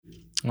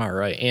All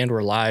right, and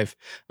we're live.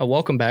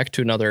 Welcome back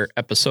to another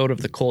episode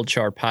of the Cold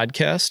Char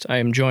podcast. I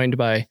am joined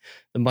by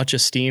the much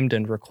esteemed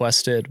and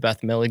requested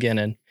Beth Milligan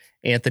and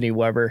Anthony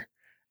Weber.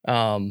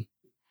 I'm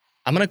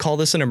going to call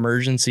this an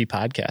emergency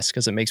podcast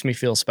because it makes me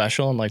feel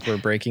special and like we're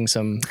breaking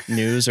some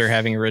news or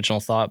having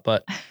original thought.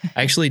 But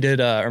I actually did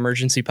an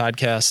emergency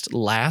podcast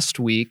last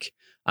week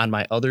on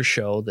my other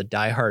show, the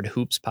Die Hard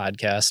Hoops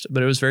podcast,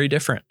 but it was very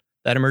different.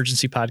 That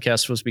emergency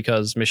podcast was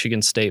because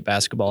Michigan State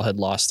basketball had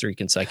lost 3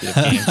 consecutive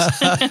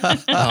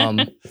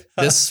games.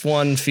 This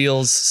one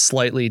feels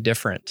slightly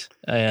different.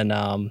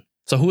 And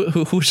so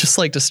who would just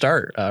like to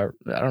start? I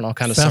don't know,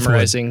 kind of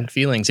summarizing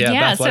feelings. Yeah,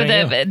 Beth,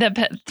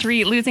 so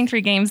losing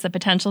 3 games, the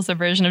potential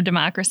subversion of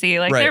democracy,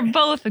 like they're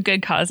both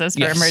good causes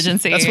for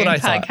emergency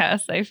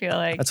podcasts, I feel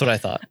like. That's what I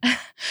thought.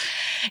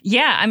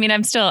 Yeah, I mean,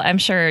 I'm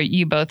sure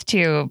you both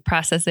too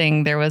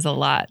processing. There was a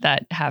lot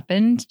that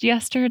happened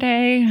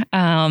yesterday.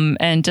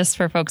 And just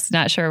for folks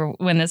not sure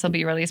when this will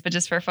be released, but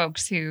just for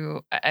folks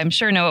who I'm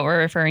sure know what we're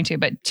referring to,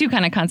 but 2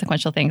 kind of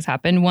consequential things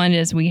happened. One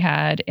is we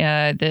had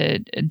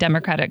the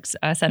Democratic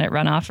Senate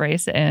runoff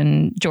race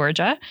in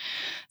Georgia.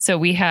 So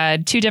we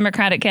had 2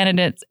 Democratic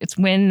candidates. It's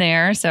win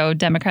there. So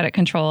Democratic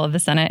control of the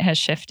Senate has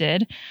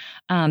shifted.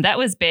 That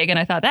was big. And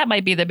I thought that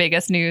might be the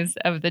biggest news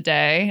of the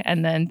day.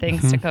 And then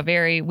things took a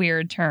very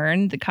weird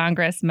turn. The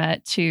Congress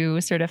met to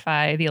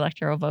certify the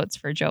electoral votes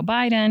for Joe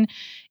Biden.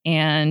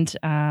 And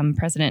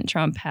President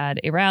Trump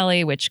had a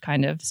rally, which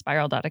kind of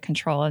spiraled out of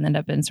control and ended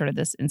up in sort of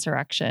this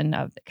insurrection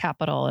of the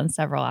Capitol and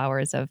several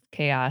hours of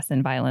chaos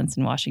and violence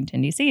in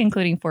Washington, D.C.,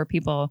 including 4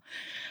 people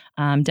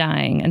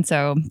dying. And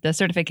so the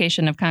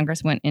certification of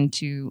Congress went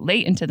into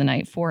late into the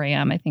night, 4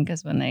 a.m., I think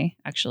is when they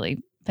actually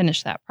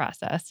finished that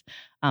process.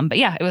 But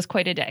yeah, it was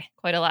quite a day.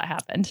 Quite a lot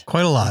happened.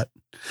 Quite a lot.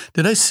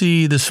 Did I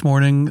see this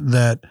morning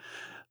that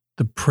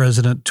the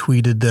president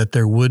tweeted that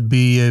there would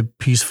be a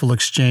peaceful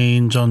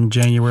exchange on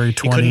January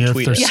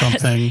 20th or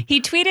something?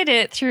 He tweeted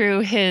it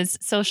through his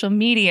social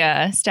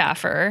media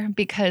staffer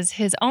because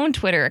his own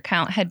Twitter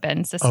account had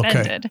been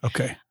suspended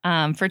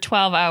for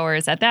 12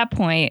 hours. At that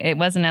point, it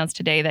was announced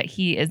today that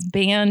he is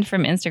banned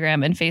from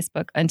Instagram and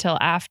Facebook until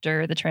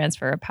after the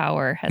transfer of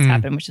power has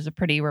happened, which is a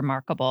pretty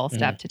remarkable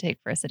step to take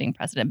for a sitting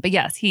president. But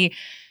yes, he,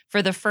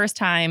 for the first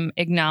time,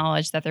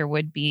 acknowledged that there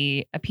would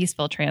be a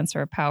peaceful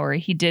transfer of power.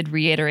 He did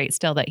reiterate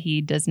still that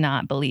he does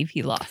not believe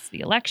he lost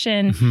the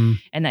election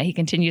and that he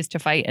continues to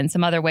fight in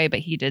some other way, but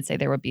he did say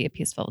there would be a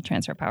peaceful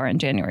transfer of power on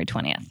January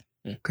 20th.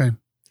 Okay.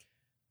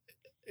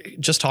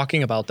 Just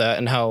talking about that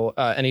and how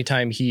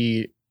anytime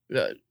he,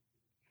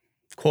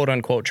 quote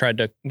unquote, tried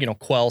to,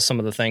 quell some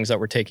of the things that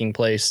were taking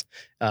place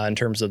in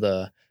terms of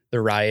the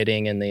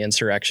rioting and the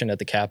insurrection at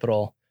the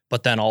Capitol,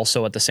 but then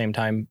also at the same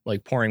time,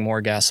 like pouring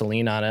more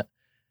gasoline on it.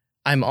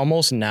 I'm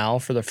almost now,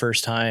 for the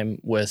first time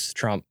with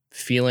Trump,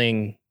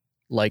 feeling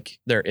like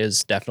there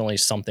is definitely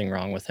something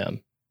wrong with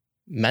him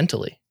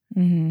mentally.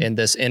 And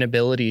this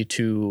inability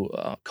to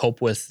cope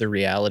with the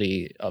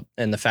reality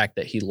and the fact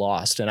that he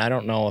lost. And I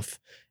don't know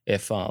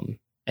if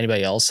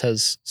anybody else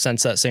has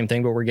sensed that same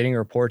thing, but we're getting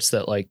reports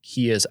that like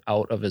he is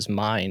out of his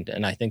mind.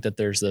 And I think that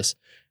there's this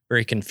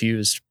very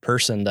confused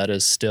person that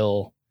is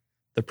still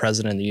the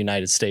president of the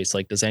United States.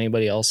 Like, does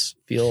anybody else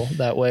feel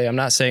that way? I'm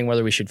not saying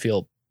whether we should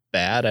feel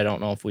bad. I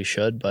don't know if we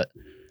should, but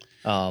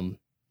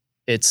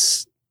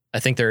I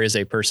think there is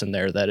a person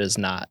there that is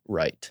not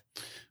right.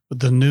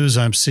 But the news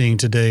I'm seeing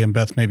today, and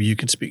Beth, maybe you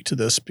can speak to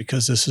this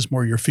because this is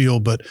more your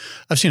field, but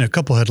I've seen a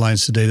couple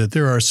headlines today that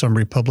there are some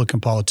Republican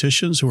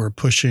politicians who are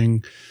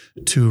pushing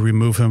to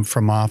remove him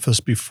from office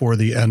before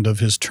the end of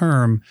his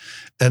term.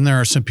 And there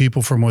are some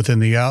people from within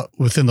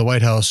the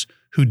White House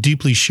who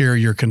deeply share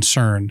your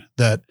concern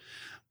that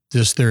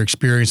their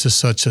experience is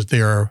such that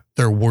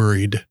they're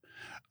worried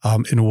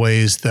in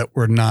ways that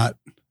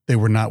they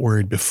were not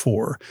worried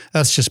before.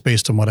 That's just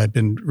based on what I've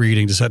been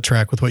reading. Does that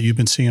track with what you've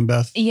been seeing,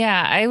 Beth?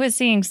 Yeah, I was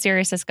seeing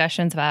serious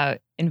discussions about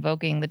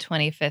invoking the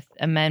 25th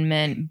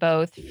Amendment,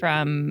 both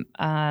from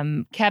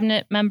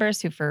cabinet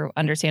members who, for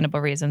understandable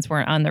reasons,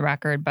 weren't on the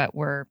record, but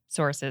were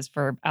sources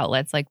for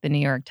outlets like the New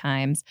York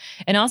Times.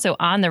 And also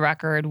on the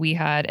record, we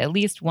had at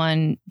least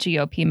one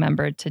GOP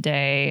member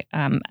today,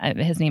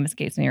 his name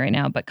escapes me right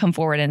now, but come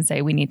forward and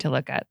say we need to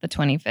look at the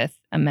 25th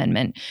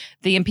Amendment.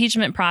 The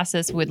impeachment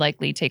process would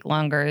likely take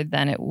longer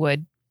than it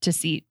would to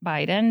seat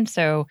Biden.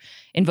 So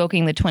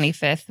invoking the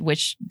 25th,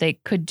 which they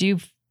could do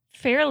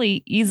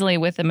fairly easily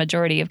with a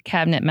majority of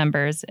cabinet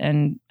members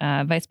and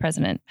Vice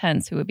President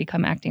Pence, who would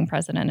become acting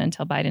president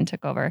until Biden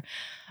took over.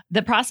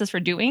 The process for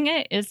doing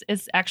it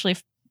is actually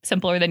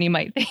simpler than you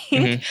might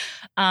think.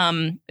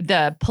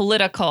 The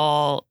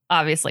political,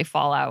 obviously,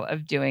 fallout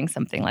of doing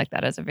something like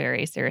that is a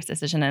very serious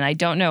decision. And I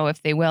don't know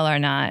if they will or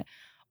not.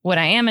 What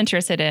I am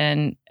interested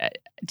in,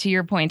 to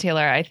your point,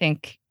 Taylor, I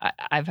think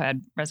I've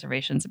had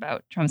reservations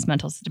about Trump's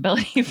mental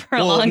stability for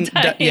a long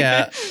time.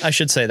 I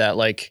should say that,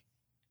 like,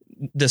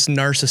 this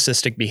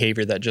narcissistic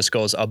behavior that just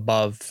goes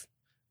above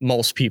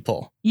most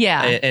people.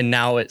 Yeah. And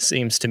now it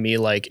seems to me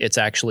like it's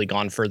actually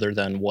gone further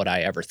than what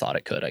I ever thought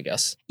it could, I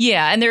guess.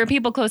 Yeah. And there were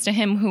people close to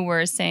him who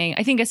were saying,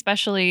 I think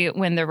especially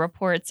when the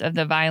reports of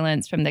the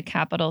violence from the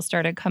Capitol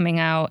started coming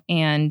out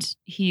and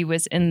he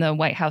was in the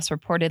White House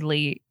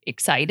reportedly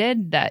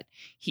excited that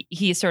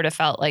he sort of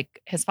felt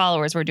like his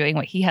followers were doing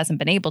what he hasn't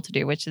been able to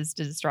do, which is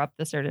to disrupt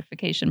the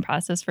certification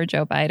process for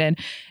Joe Biden.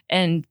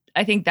 And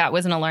I think that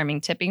was an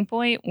alarming tipping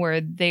point where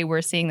they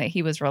were seeing that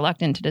he was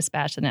reluctant to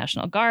dispatch the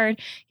National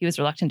Guard. He was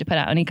reluctant to put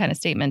out any kind of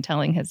statement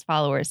telling his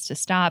followers to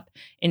stop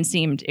and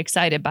seemed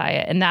excited by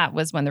it. And that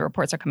was when the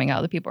reports are coming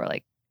out. The people are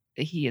like,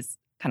 he is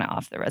kind of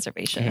off the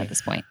reservation at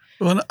this point.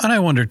 Well, and I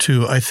wonder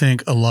too, I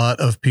think a lot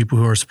of people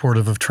who are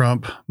supportive of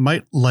Trump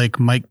might like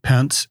Mike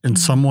Pence in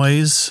some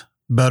ways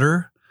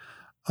better.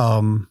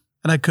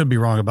 And I could be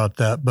wrong about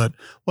that, but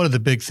one of the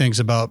big things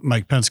about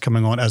Mike Pence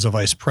coming on as a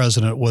vice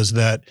president was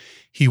that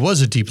he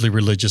was a deeply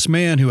religious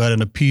man who had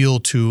an appeal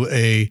to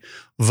a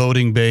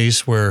voting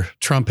base where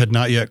Trump had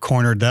not yet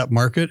cornered that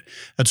market.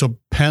 And so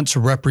Pence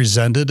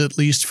represented, at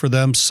least for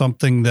them,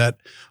 something that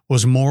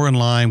was more in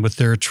line with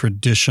their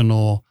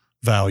traditional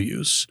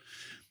values.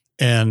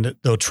 And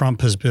though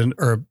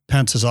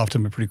Pence has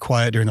often been pretty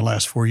quiet during the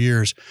last 4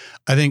 years,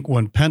 I think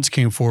when Pence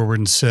came forward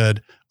and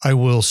said, I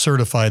will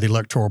certify the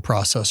electoral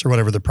process or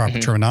whatever the proper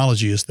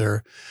terminology is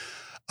there,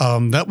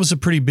 that was a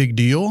pretty big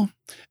deal.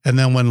 And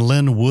then when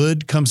Lynn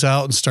Wood comes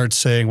out and starts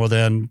saying, well,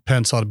 then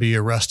Pence ought to be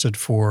arrested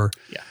for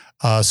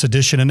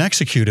sedition and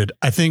executed,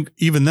 I think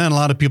even then a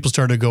lot of people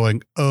started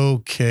going,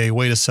 okay,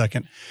 wait a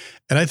second.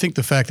 And I think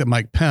the fact that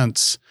Mike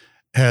Pence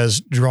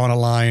has drawn a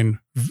line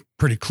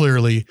pretty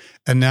clearly.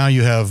 And now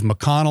you have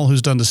McConnell,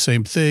 who's done the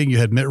same thing. You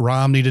had Mitt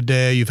Romney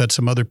today. You've had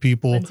some other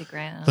people.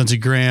 Lindsey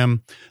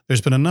Graham.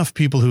 There's been enough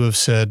people who have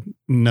said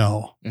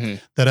no,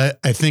 that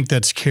I think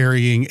that's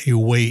carrying a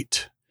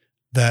weight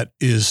that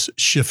is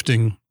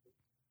shifting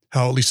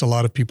how at least a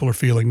lot of people are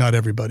feeling. Not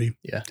everybody.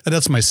 Yeah. And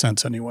that's my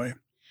sense anyway.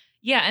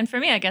 Yeah. And for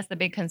me, I guess the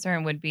big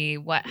concern would be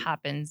what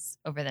happens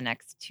over the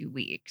next 2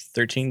 weeks.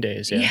 13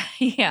 days. Yeah.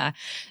 Yeah.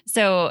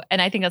 So,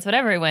 and I think that's what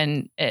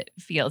everyone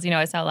feels.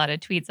 I saw a lot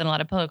of tweets and a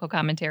lot of political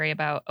commentary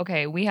about,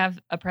 okay, we have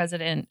a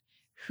president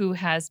who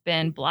has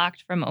been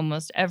blocked from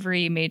almost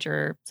every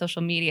major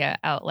social media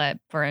outlet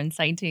for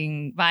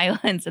inciting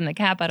violence in the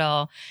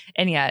Capitol.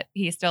 And yet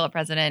he's still a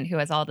president who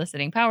has all the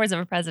sitting powers of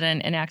a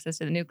president and access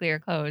to the nuclear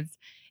codes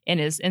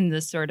and is in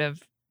this sort of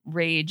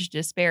rage,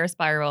 despair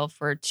spiral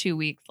for 2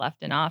 weeks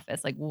left in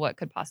office. Like, what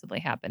could possibly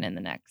happen in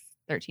the next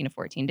 13 to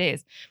 14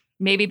 days?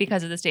 Maybe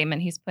because of the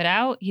statement he's put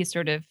out, he's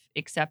sort of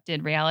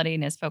accepted reality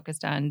and is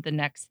focused on the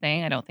next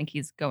thing. I don't think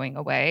he's going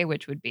away,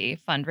 which would be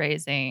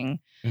fundraising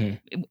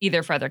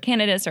either for other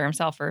candidates or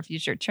himself for a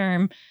future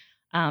term.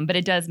 But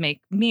it does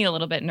make me a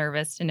little bit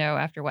nervous to know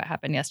after what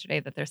happened yesterday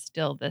that there's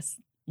still this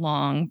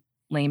long,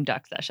 lame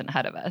duck session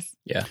ahead of us.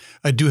 Yeah.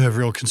 I do have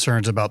real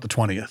concerns about the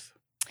 20th.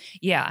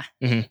 Yeah.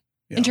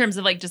 In terms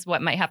of like just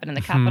what might happen in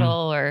the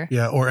Capitol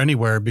or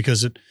anywhere,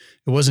 because it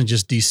wasn't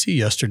just DC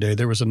yesterday.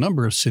 There was a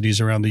number of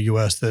cities around the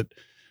US where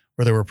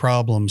there were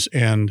problems.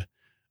 And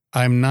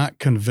I'm not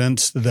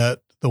convinced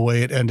that the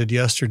way it ended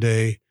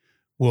yesterday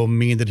will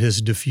mean that it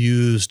has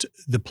diffused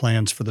the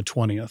plans for the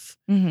 20th.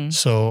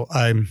 So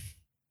I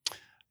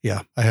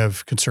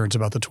have concerns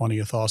about the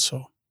 20th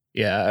also.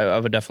 Yeah, I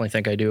would definitely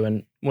think I do.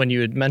 And when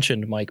you had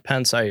mentioned Mike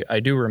Pence, I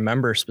do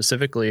remember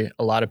specifically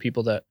a lot of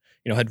people that,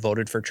 had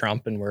voted for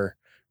Trump and were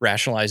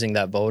rationalizing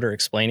that vote or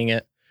explaining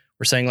it.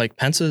 We're saying like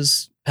Pence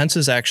is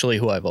actually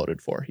who I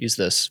voted for. He's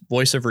this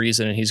voice of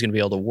reason and he's going to be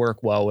able to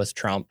work well with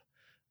Trump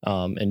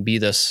and be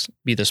this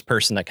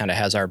person that kind of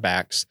has our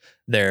backs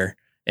there.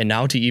 And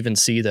now to even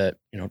see that,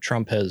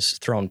 Trump has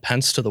thrown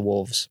Pence to the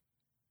wolves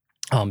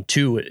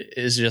too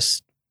is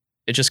just,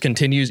 it just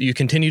continues. You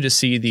continue to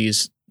see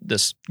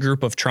this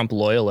group of Trump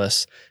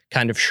loyalists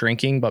kind of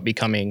shrinking, but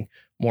becoming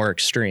more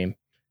extreme.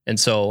 And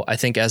so I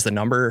think as the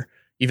number,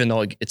 even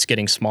though it's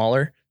getting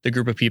smaller, the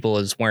group of people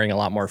is wearing a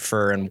lot more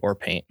fur and war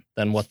paint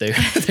than what they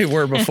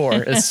were before.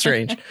 It's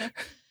strange.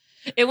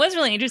 It was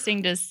really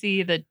interesting to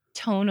see the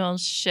tonal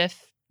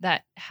shift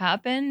that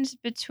happened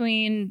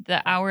between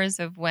the hours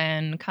of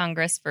when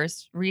Congress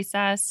first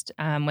recessed,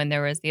 when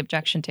there was the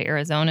objection to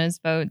Arizona's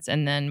votes,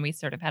 and then we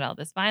sort of had all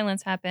this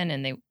violence happen,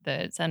 and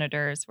the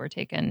senators were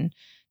taken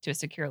to a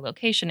secure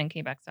location and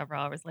came back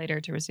several hours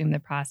later to resume the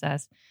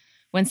process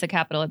once the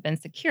Capitol had been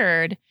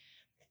secured.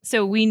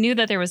 So we knew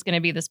that there was going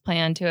to be this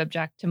plan to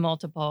object to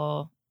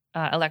multiple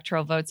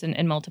electoral votes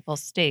in multiple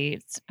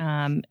states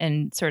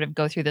and sort of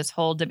go through this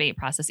whole debate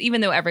process,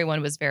 even though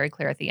everyone was very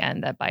clear at the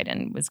end that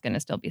Biden was going to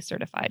still be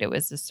certified. It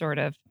was this sort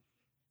of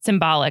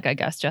symbolic, I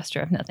guess,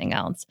 gesture if nothing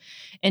else.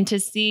 And to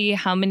see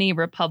how many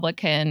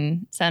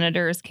Republican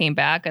senators came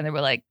back and they were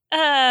like,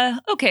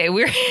 okay,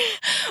 we're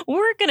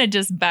going to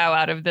just bow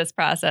out of this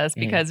process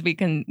because we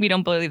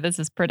don't believe this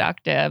is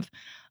productive.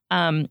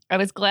 I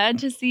was glad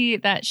to see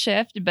that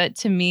shift, but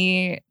to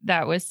me,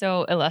 that was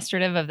so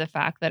illustrative of the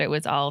fact that it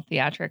was all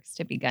theatrics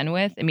to begin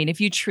with. I mean,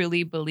 if you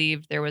truly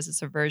believed there was a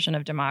subversion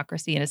of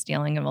democracy and a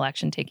stealing of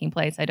election taking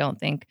place, I don't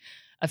think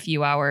a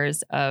few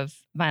hours of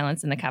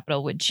violence in the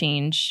Capitol would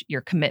change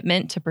your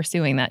commitment to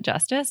pursuing that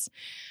justice.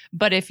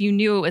 But if you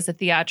knew it was a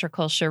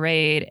theatrical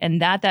charade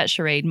and that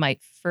charade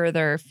might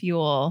further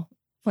fuel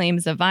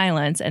flames of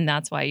violence, and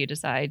that's why you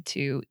decide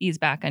to ease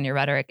back on your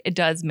rhetoric, it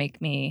does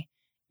make me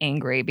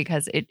angry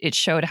because it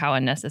showed how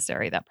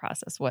unnecessary that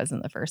process was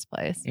in the first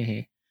place.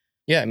 Mm-hmm.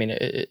 Yeah, I mean,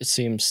 it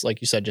seems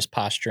like you said, just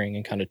posturing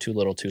and kind of too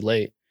little, too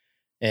late.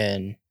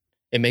 And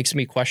it makes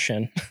me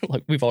question,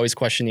 like we've always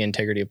questioned the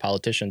integrity of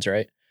politicians,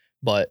 right?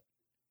 But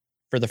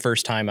for the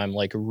first time, I'm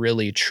like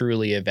really,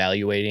 truly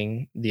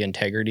evaluating the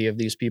integrity of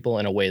these people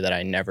in a way that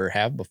I never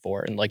have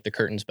before. And like the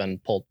curtain's been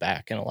pulled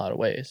back in a lot of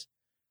ways.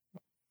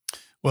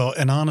 Well,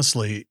 and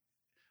honestly,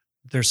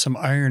 there's some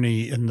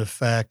irony in the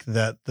fact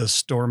that the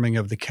storming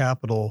of the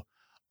Capitol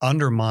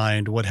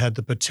undermined what had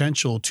the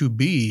potential to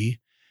be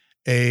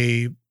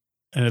an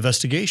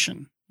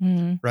investigation,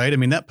 right? I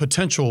mean, that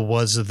potential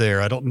was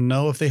there. I don't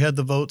know if they had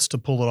the votes to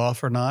pull it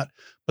off or not,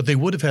 but they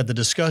would have had the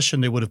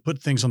discussion. They would have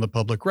put things on the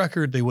public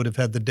record. They would have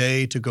had the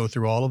day to go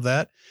through all of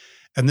that.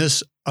 And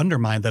this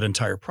undermined that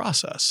entire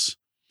process.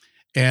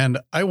 And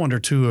I wonder,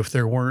 too, if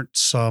there weren't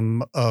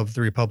some of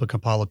the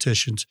Republican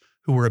politicians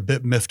who were a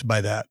bit miffed by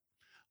that.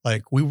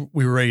 Like we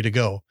were ready to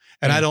go.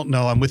 And I don't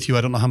know, I'm with you.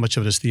 I don't know how much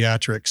of it is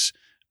theatrics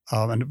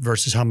and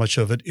versus how much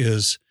of it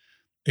is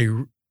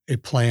a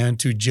plan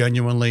to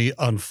genuinely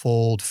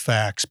unfold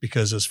facts.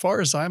 Because as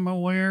far as I'm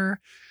aware,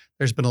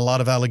 there's been a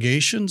lot of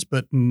allegations,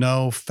 but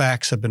no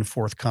facts have been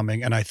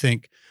forthcoming. And I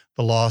think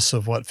the loss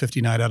of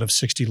 59 out of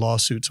 60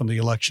 lawsuits on the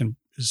election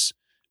is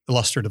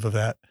illustrative of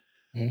that.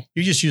 Mm-hmm.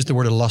 You just used the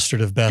word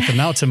illustrative, Beth, and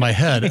now it's in my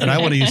head and I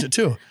want to use it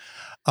too.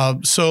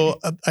 So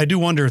I do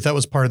wonder if that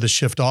was part of the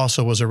shift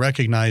also, was a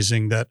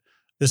recognizing that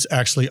this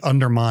actually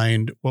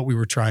undermined what we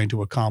were trying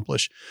to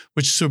accomplish,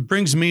 which so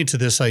brings me to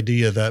this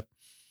idea that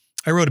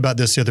I wrote about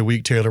this the other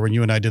week, Taylor, when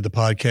you and I did the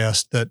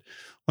podcast, that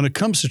when it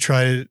comes to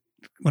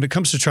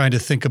trying to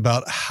think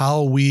about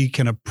how we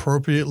can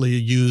appropriately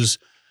use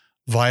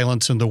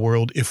violence in the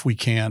world, if we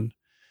can,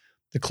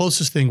 the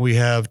closest thing we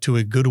have to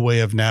a good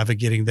way of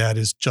navigating that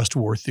is just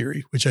war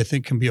theory, which I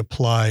think can be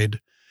applied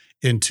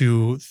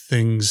into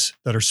things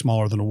that are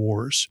smaller than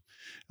wars.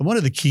 And one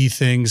of the key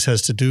things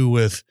has to do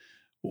with,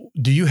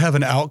 do you have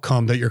an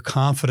outcome that you're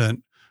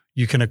confident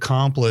you can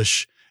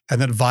accomplish,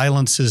 and that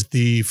violence is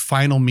the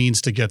final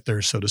means to get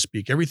there, so to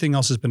speak? Everything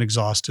else has been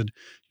exhausted.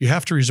 You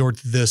have to resort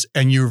to this,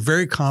 and you're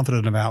very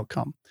confident of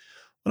outcome.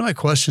 One of my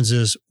questions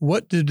is,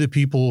 what did the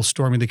people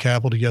storming the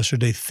Capitol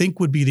yesterday think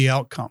would be the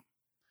outcome?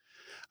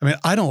 I mean,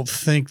 I don't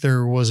think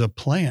there was a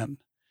plan.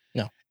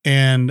 No.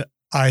 And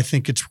I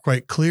think it's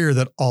quite clear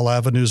that all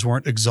avenues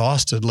weren't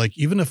exhausted. Like,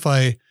 even if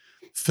I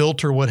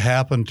filter what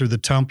happened through the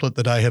template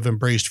that I have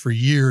embraced for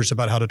years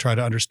about how to try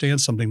to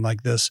understand something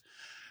like this,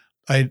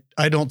 I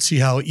don't see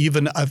how,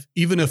 even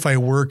if I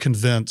were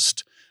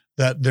convinced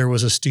that there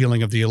was a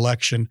stealing of the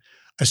election,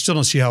 I still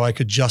don't see how I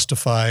could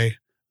justify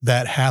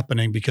that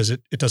happening, because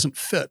it doesn't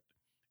fit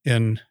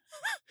in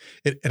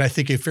it. And I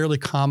think a fairly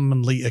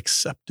commonly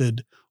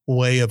accepted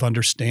way of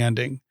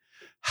understanding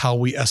how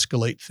we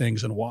escalate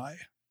things and why.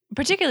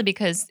 Particularly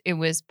because it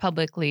was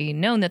publicly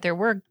known that there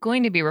were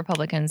going to be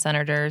Republican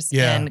senators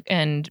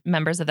and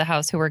members of the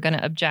House who were going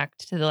to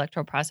object to the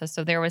electoral process.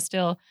 So there was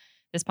still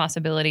this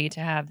possibility to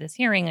have this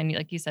hearing and,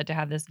 like you said, to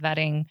have this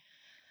vetting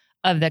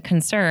of the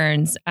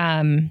concerns.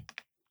 I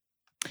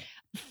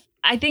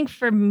think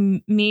for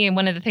me,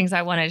 one of the things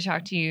I wanted to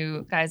talk to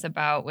you guys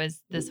about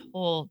was this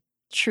whole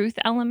truth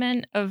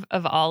element of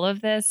all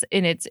of this.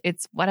 And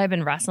it's what I've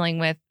been wrestling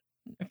with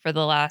for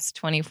the last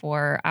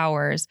 24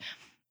 hours.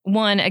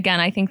 One,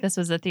 again, I think this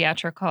was a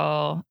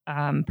theatrical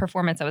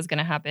performance that was going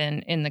to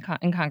happen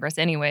in Congress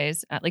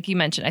anyways. Like you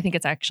mentioned, I think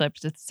it's actually up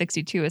to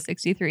 62 of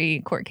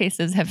 63 court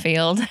cases have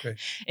failed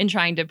in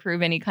trying to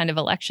prove any kind of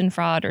election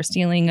fraud or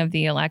stealing of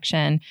the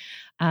election.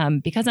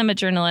 Because I'm a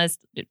journalist,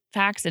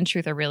 facts and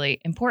truth are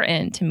really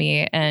important to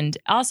me. And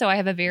also, I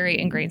have a very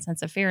ingrained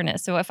sense of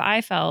fairness. So if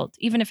I felt,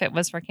 even if it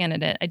was for a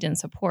candidate I didn't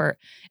support,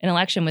 an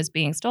election was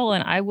being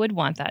stolen, I would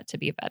want that to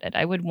be vetted.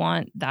 I would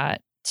want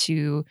that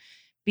to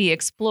be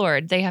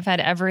explored. They have had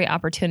every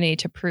opportunity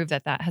to prove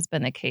that has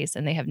been the case,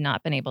 and they have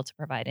not been able to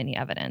provide any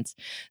evidence.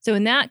 So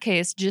in that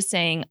case, just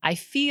saying, I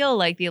feel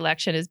like the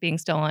election is being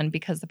stolen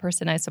because the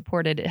person I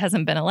supported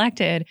hasn't been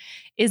elected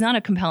is not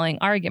a compelling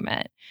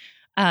argument.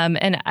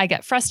 And I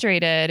get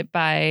frustrated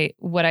by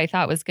what I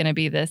thought was going to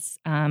be this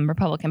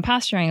Republican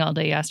posturing all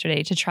day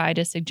yesterday to try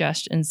to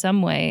suggest in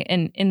some way,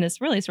 and in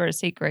this really sort of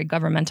sacred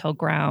governmental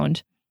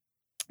ground,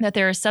 that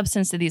there is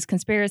substance to these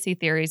conspiracy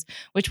theories,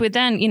 which would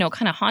then,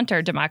 kind of haunt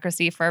our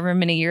democracy for ever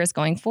many years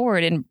going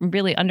forward and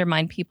really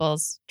undermine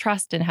people's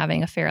trust in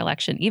having a fair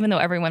election, even though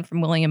everyone from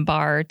William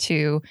Barr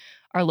to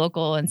our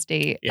local and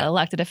state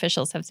elected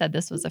officials have said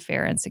this was a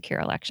fair and secure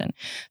election.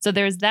 So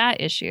there's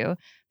that issue.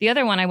 The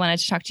other one I wanted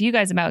to talk to you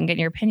guys about and get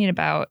your opinion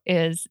about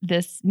is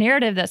this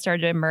narrative that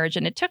started to emerge,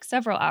 and it took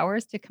several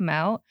hours to come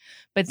out.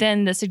 But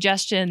then the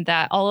suggestion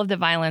that all of the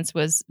violence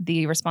was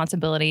the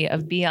responsibility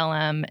of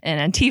BLM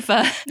and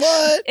Antifa.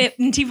 What?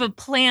 Antifa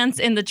plants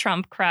in the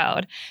Trump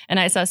crowd. And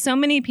I saw so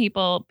many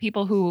people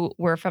who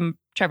were from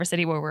Traverse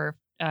City where we're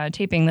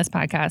taping this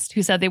podcast,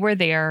 who said they were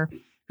there,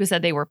 who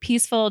said they were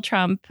peaceful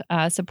Trump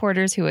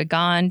supporters who had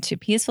gone to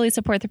peacefully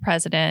support the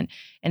president,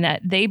 and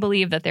that they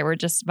believe that there were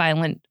just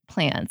violent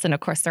plans. And of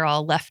course, they're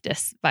all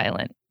leftist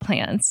violent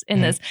plans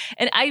in this.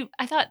 And I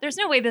thought there's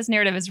no way this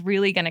narrative is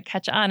really going to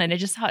catch on. And I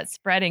just saw it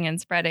spreading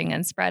and spreading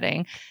and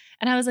spreading.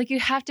 And I was like, you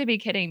have to be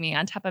kidding me.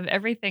 On top of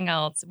everything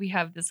else, we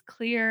have this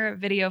clear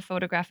video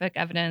photographic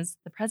evidence.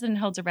 The president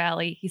holds a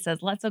rally. He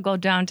says, let's all go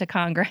down to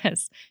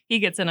Congress. He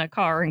gets in a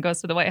car and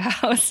goes to the White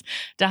House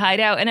to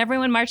hide out. And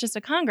everyone marches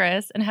to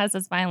Congress and has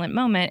this violent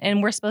moment.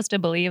 And we're supposed to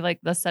believe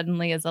like this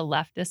suddenly is a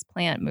leftist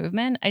plant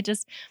movement.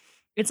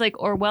 It's like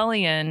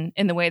Orwellian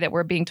in the way that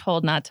we're being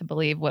told not to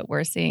believe what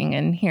we're seeing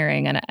and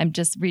hearing. And I'm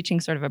just reaching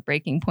sort of a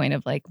breaking point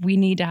of like, we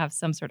need to have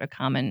some sort of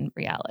common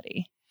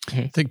reality.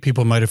 I think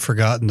people might have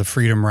forgotten the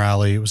Freedom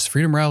Rally. It was the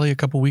Freedom Rally a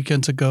couple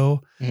weekends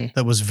ago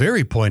that was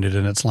very pointed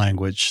in its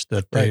language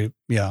that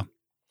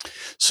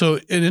So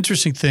an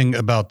interesting thing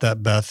about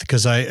that, Beth,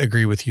 because I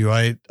agree with you.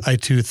 I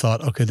too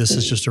thought, okay, this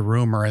is just a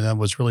rumor, and then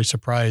was really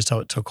surprised how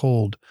it took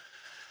hold.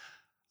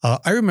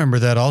 I remember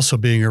that also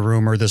being a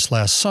rumor this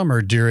last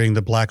summer during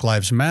the Black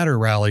Lives Matter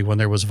rally when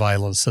there was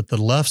violence, that the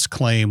left's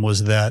claim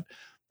was that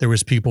there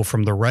was people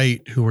from the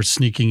right who were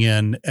sneaking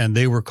in and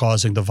they were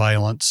causing the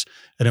violence,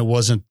 and it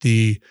wasn't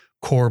the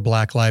core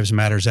Black Lives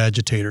Matters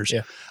agitators.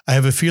 Yeah. I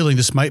have a feeling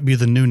this might be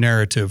the new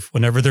narrative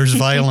whenever there's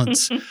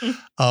violence.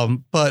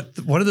 But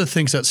one of the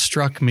things that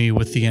struck me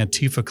with the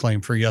Antifa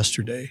claim for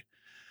yesterday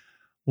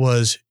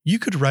was you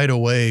could right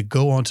away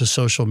go onto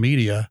social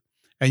media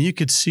and you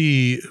could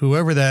see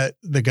whoever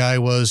the guy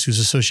was who's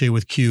associated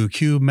with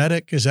Q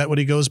Medic, is that what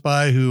he goes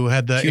by? Who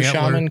had the Q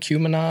antler? Shaman, Q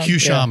Manon. Q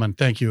Shaman,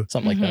 thank you.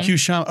 Something like that. Q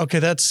Shaman.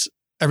 Okay,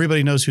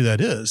 everybody knows who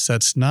that is.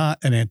 That's not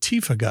an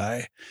Antifa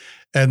guy.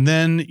 And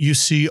then you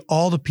see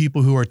all the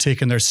people who are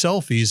taking their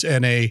selfies,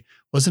 and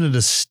wasn't it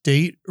a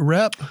state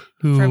rep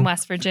from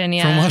West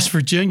Virginia? From West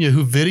Virginia,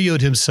 who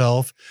videoed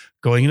himself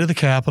going into the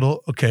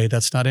Capitol. Okay,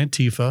 that's not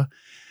Antifa.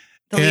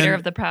 The leader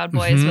of the Proud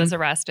Boys was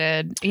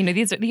arrested. You know,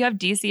 you have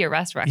DC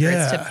arrest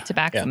records to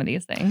back some of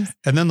these things.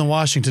 And then the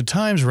Washington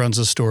Times runs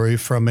a story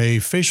from a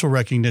facial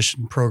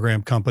recognition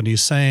program company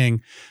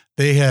saying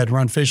they had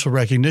run facial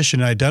recognition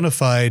and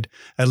identified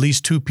at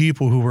least 2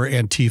 people who were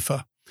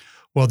Antifa.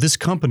 Well, this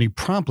company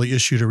promptly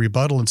issued a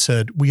rebuttal and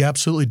said, we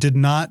absolutely did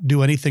not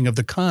do anything of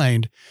the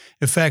kind.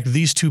 In fact,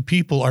 these 2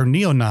 people are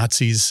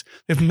neo-Nazis.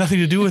 They have nothing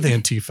to do with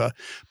Antifa.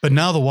 But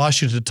now the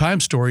Washington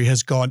Times story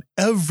has gone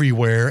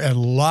everywhere, and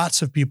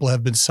lots of people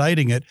have been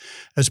citing it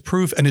as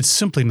proof, and it's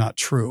simply not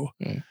true.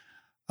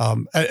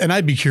 And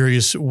I'd be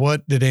curious,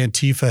 what did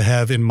Antifa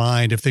have in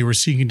mind if they were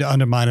seeking to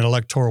undermine an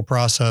electoral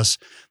process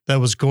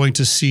that was going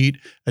to seat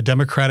a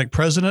Democratic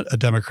president, a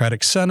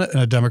Democratic Senate, and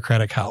a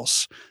Democratic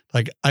House?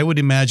 Like, I would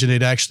imagine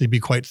they'd actually be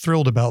quite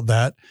thrilled about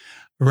that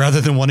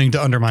rather than wanting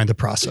to undermine the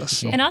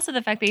process. And also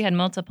the fact that you had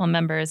multiple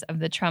members of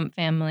the Trump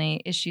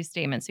family issue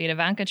statements. So you had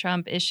Ivanka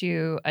Trump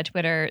issue a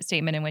Twitter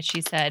statement in which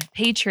she said,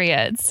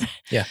 patriots,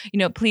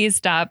 please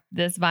stop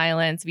this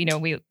violence. We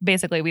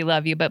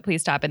love you, but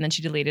please stop. And then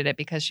she deleted it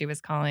because she was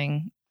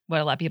calling what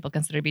a lot of people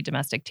consider to be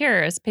domestic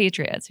terrorists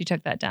patriots. He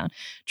took that down.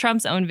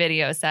 Trump's own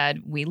video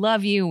said, we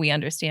love you. We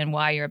understand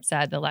why you're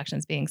upset. The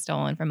election's being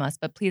stolen from us,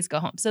 but please go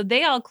home. So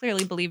they all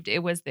clearly believed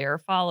it was their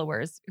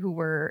followers who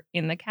were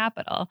in the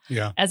Capitol,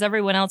 as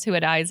everyone else who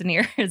had eyes and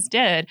ears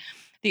did.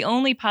 The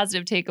only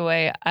positive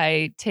takeaway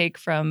I take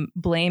from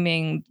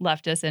blaming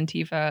leftist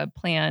Antifa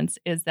plans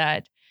is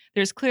that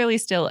there's clearly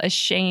still a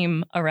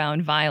shame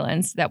around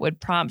violence that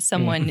would prompt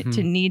someone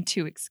to need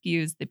to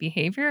excuse the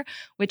behavior,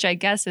 which I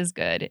guess is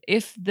good.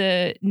 If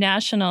the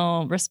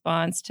national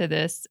response to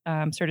this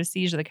sort of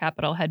siege of the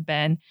Capitol had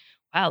been,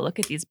 wow, look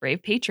at these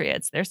brave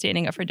patriots, they're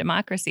standing up for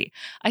democracy,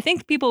 I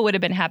think people would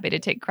have been happy to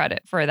take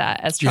credit for that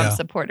as Trump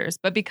supporters.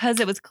 But because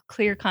it was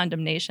clear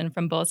condemnation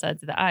from both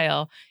sides of the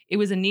aisle, it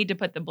was a need to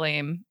put the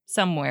blame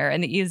somewhere.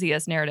 And the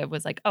easiest narrative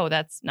was like, oh,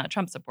 that's not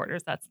Trump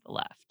supporters, that's the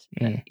left,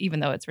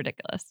 even though it's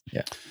ridiculous.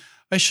 Yeah.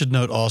 I should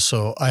note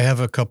also, I have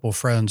a couple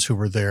friends who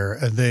were there,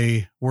 and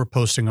they were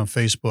posting on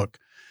Facebook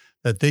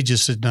that they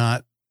just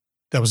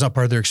that was not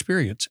part of their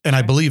experience. And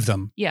I believe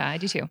them. Yeah, I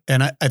do too.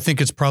 And I think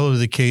it's probably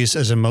the case,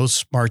 as in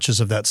most marches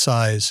of that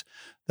size,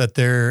 that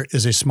there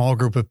is a small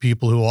group of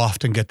people who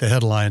often get the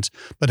headlines.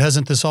 But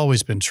hasn't this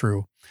always been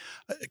true?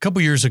 A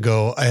couple years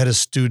ago, I had a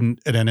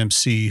student at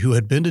NMC who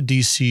had been to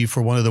D.C.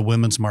 for one of the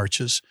women's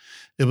marches.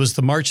 It was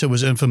the march that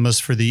was infamous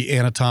for the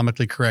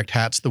anatomically correct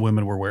hats the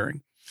women were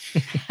wearing.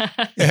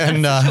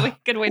 And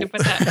good way to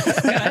put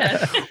that. Go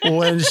ahead.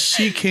 When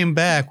she came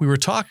back, we were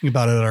talking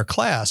about it at our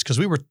class because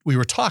we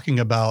were talking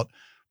about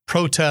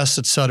protests,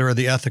 et cetera,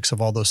 the ethics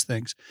of all those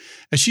things.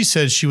 And she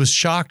said she was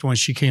shocked when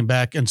she came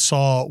back and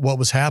saw what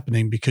was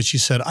happening because she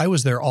said, I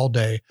was there all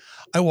day.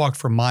 I walked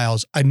for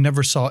miles. I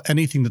never saw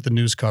anything that the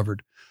news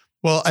covered.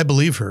 Well, I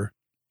believe her.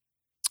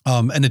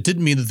 And it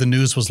didn't mean that the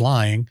news was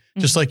lying,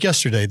 just like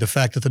yesterday. The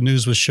fact that the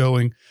news was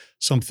showing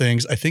some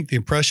things, I think the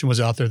impression was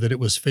out there that it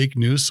was fake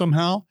news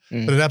somehow,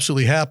 but it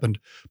absolutely happened.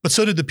 But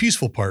so did the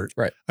peaceful part.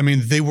 Right. I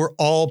mean, they were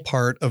all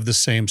part of the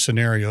same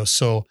scenario.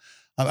 So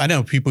I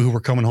know people who were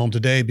coming home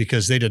today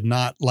because they did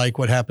not like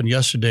what happened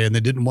yesterday and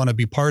they didn't want to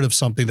be part of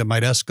something that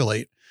might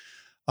escalate.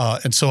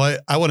 And so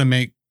I want to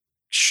make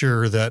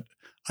sure that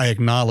I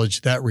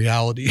acknowledge that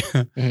reality,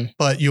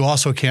 but you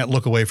also can't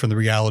look away from the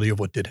reality of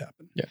what did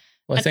happen. Yeah.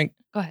 Well, I think,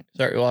 go ahead.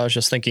 Sorry. Well, I was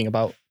just thinking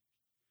about,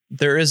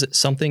 there is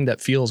something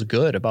that feels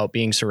good about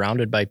being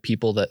surrounded by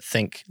people that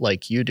think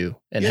like you do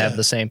and have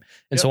the same.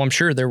 And so I'm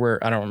sure there were,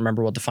 I don't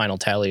remember what the final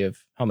tally of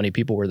how many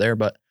people were there,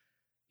 but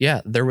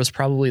yeah, there was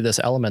probably this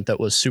element that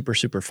was super,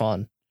 super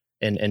fun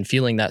and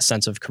feeling that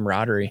sense of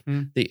camaraderie.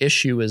 The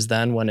issue is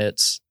then when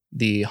it's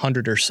the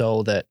 100 or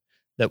so that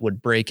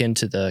would break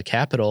into the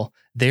Capitol,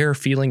 they're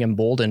feeling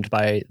emboldened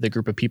by the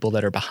group of people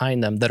that are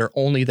behind them that are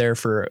only there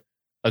for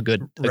a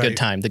good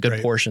time, the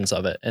good portions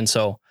of it. And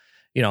so,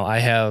 you know, I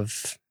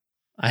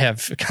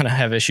kind of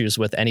have issues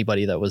with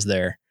anybody that was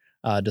there,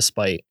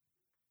 despite,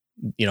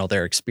 you know,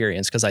 their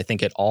experience, because I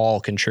think it all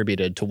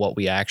contributed to what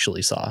we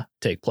actually saw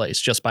take place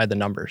just by the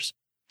numbers.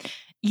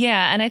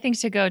 Yeah. And I think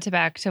to go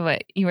back to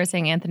what you were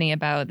saying, Anthony,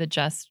 about the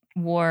just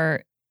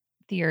war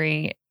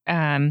theory,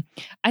 I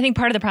think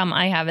part of the problem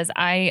I have is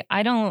I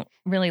don't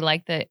really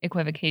like the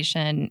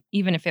equivocation,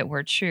 even if it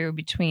were true,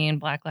 between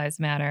Black Lives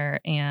Matter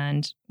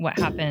and what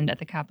happened at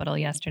the Capitol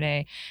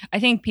yesterday.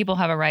 I think people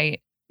have a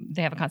right,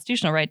 they have a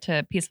constitutional right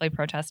to peacefully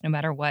protest no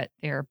matter what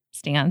their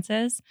stance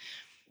is.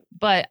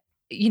 But,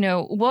 you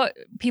know, what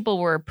people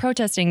were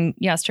protesting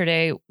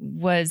yesterday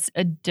was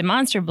a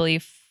demonstrably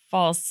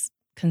false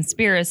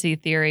conspiracy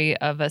theory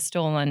of a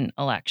stolen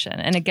election.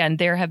 And again,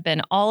 there have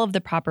been all of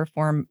the proper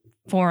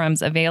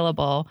forums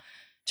available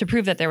to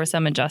prove that there was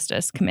some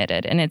injustice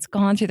committed. And it's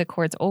gone through the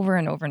courts over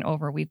and over and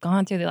over. We've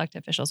gone through the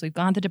elected officials. We've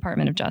gone to the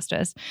Department of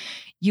Justice.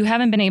 You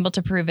haven't been able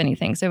to prove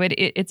anything. So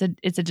it's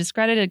a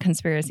discredited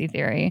conspiracy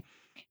theory.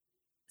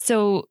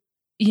 So,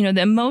 you know,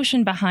 the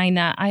emotion behind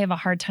that, I have a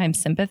hard time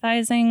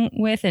sympathizing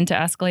with, and to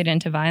escalate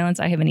into violence,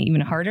 I have an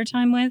even harder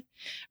time with,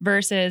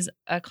 versus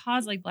a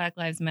cause like Black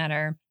Lives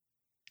Matter.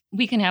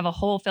 We can have a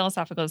whole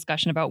philosophical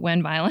discussion about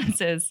when violence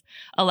is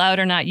allowed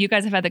or not. You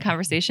guys have had the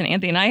conversation.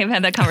 Anthony and I have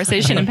had that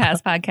conversation in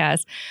past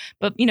podcasts.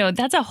 But, you know,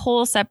 that's a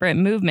whole separate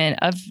movement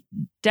of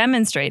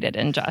demonstrated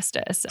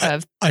injustice.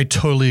 I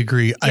totally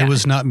agree. Yeah. I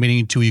was not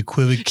meaning to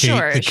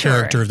equivocate the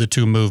character of the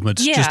two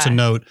movements. Yeah. Just to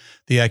note,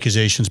 the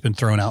accusation's been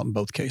thrown out in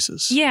both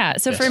cases. Yeah.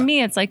 So for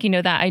me, it's like, you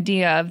know, that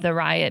idea of the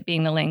riot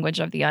being the language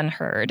of the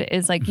unheard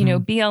is like, you know,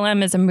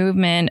 BLM is a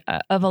movement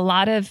of a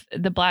lot of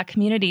the Black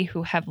community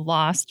who have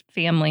lost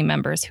family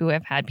members, who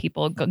have had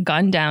people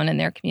gunned down in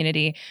their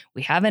community.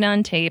 We have it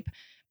on tape.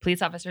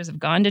 Police officers have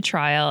gone to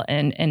trial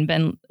and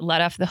been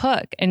let off the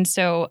hook. And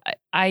so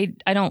I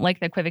don't like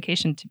the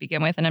equivocation to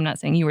begin with. And I'm not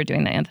saying you were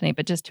doing that, Anthony,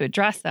 but just to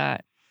address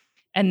that.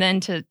 And then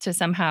to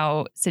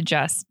somehow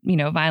suggest, you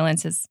know,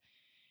 violence is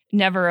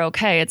never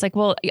okay. It's like,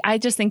 well, I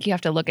just think you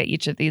have to look at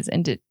each of these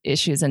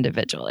issues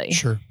individually.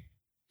 Sure.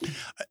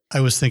 I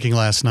was thinking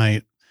last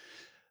night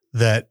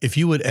that if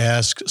you would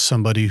ask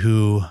somebody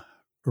who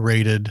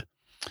raided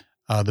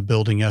the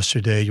building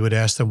yesterday, you would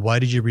ask them, why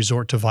did you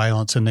resort to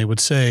violence? And they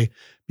would say,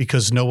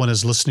 because no one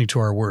is listening to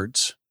our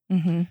words.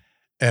 And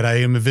I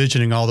am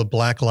envisioning all the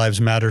Black Lives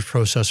Matter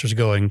protesters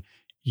going,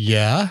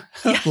 yes.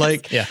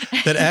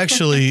 That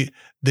actually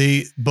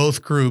they,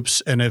 both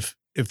groups, and if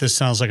this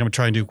sounds like I'm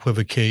trying to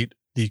equivocate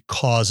the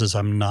causes,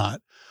 I'm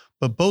not,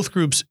 but both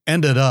groups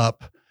ended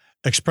up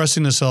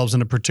expressing themselves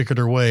in a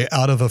particular way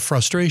out of a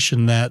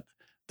frustration that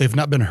they've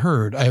not been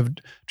heard. I have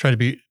tried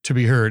to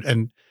be heard.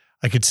 And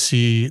I could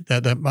see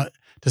that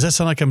does that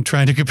sound like I'm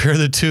trying to compare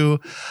the two?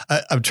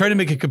 I'm trying to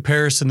make a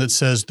comparison that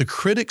says the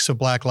critics of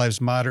Black Lives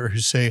Matter who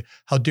say,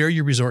 how dare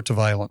you resort to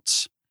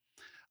violence?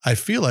 I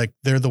feel like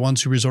they're the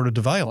ones who resorted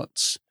to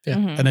violence. Yeah.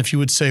 And if you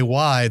would say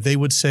why, they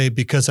would say,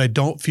 because I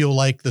don't feel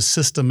like the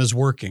system is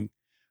working.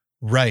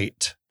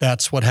 Right.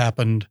 That's what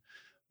happened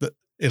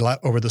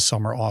over the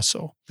summer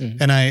also.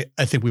 And I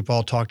think we've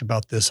all talked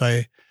about this.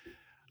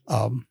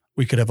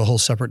 We could have a whole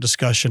separate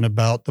discussion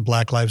about the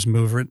Black Lives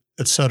Movement,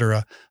 et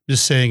cetera.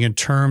 Just saying in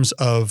terms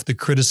of the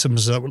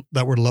criticisms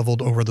that were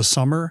leveled over the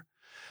summer,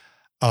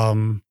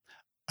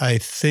 I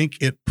think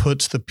it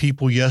puts the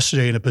people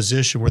yesterday in a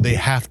position where they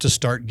have to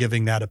start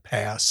giving that a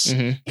pass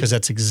because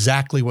that's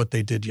exactly what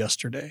they did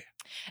yesterday.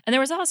 And there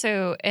was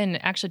also,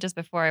 and actually just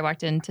before I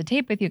walked into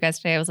tape with you guys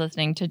today, I was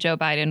listening to Joe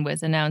Biden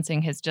was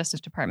announcing his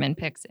Justice Department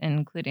picks,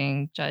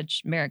 including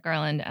Judge Merrick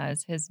Garland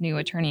as his new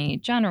Attorney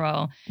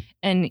General.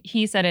 And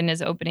he said in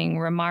his opening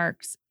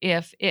remarks,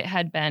 if it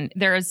had been,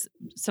 there's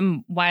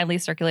some widely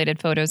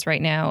circulated photos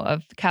right now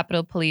of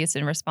Capitol Police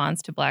in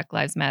response to Black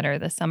Lives Matter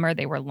this summer.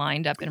 They were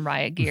lined up in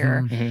riot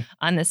gear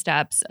on the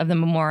steps of the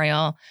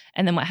memorial.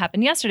 And then what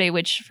happened yesterday,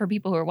 which for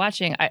people who are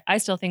watching, I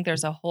still think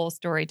there's a whole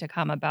story to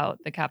come about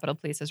the Capitol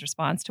Police's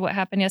response to what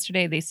happened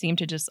yesterday. They seem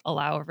to just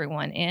allow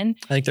everyone in.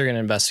 I think they're going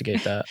to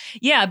investigate that.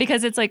 Yeah,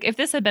 because it's like if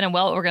this had been a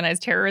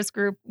well-organized terrorist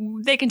group,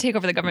 they can take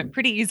over the government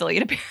pretty easily,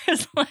 it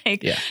appears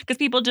like. Because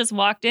people just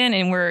walked in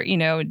and were,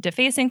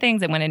 defacing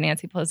things and went in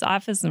Nancy Pelosi's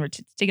office and were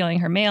stealing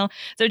her mail.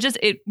 So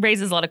it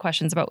raises a lot of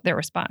questions about their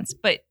response.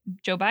 But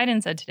Joe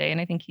Biden said today,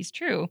 and I think he's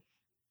true,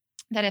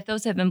 that if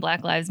those had been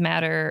Black Lives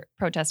Matter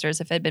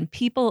protesters, if it had been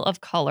people of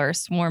color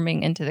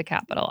swarming into the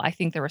Capitol, I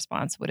think the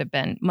response would have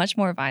been much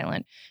more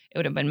violent. It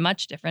would have been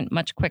much different,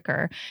 much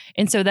quicker.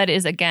 And so that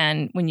is,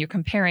 again, when you're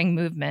comparing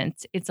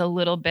movements, it's a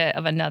little bit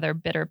of another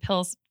bitter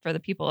pill for the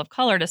people of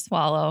color to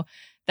swallow,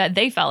 that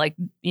they felt like,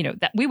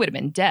 that we would have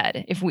been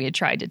dead if we had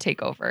tried to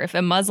take over. If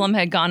a Muslim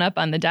had gone up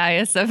on the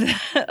dais of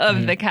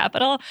the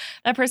Capitol,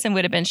 that person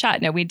would have been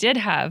shot. Now, we did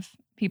have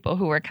people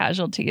who were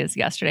casualties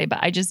yesterday, but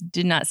I just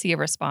did not see a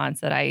response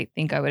that I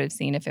think I would have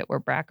seen if it were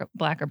black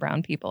or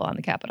brown people on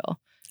the Capitol.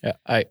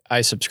 Yeah,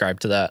 I subscribe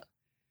to that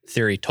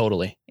theory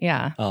totally.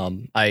 Yeah.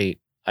 I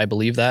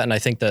believe that. And I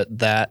think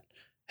that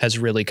has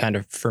really kind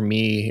of, for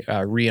me,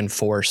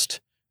 reinforced,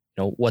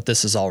 what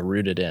this is all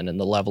rooted in and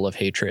the level of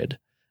hatred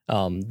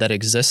that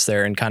exists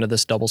there and kind of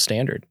this double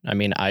standard. I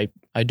mean, I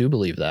do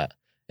believe that.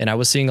 And I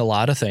was seeing a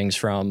lot of things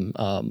from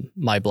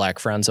my Black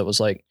friends that was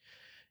like,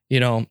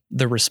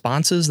 the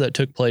responses that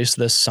took place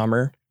this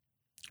summer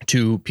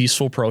to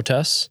peaceful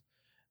protests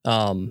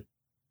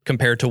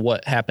compared to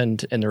what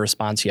happened in the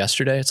response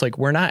yesterday, it's like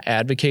we're not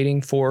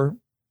advocating for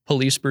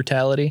police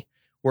brutality.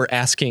 We're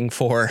asking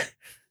for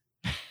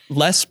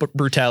less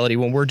brutality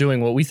when we're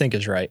doing what we think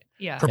is right.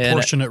 Yeah.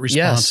 Proportionate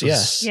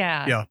responses.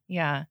 Yes.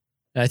 Yeah.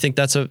 I think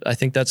that's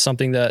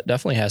something that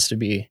definitely has to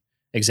be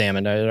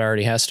examined. It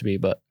already has to be,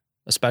 but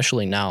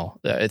especially now,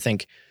 I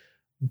think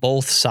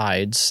both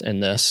sides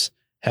in this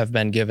have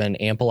been given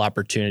ample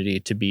opportunity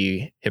to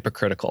be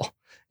hypocritical.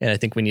 And I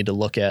think we need to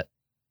look at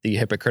the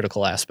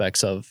hypocritical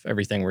aspects of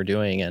everything we're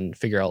doing and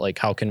figure out like,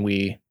 how can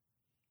we,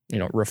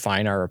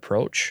 refine our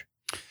approach?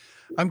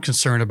 I'm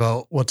concerned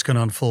about what's going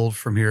to unfold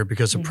from here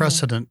because a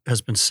precedent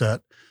has been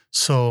set.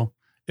 So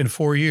in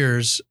 4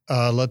 years,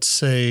 let's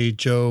say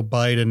Joe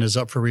Biden is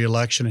up for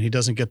re-election and he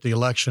doesn't get the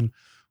election.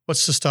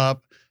 What's to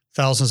stop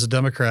thousands of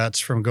Democrats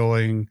from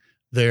going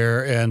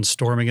there and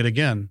storming it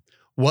again?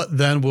 What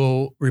then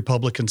will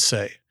Republicans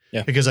say?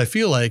 Yeah. Because I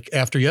feel like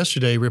after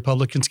yesterday,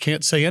 Republicans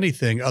can't say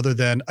anything other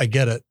than, I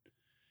get it.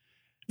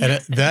 And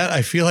that,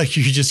 I feel like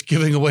you're just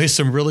giving away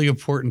some really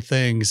important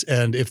things.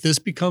 And if this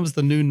becomes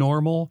the new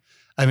normal,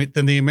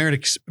 then the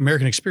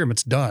American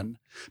experiment's done.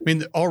 I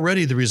mean,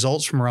 already the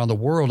results from around the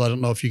world, I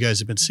don't know if you guys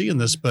have been seeing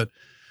this, but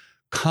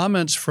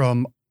comments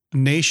from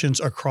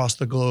nations across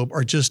the globe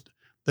are just,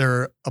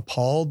 they're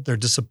appalled, they're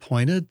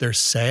disappointed, they're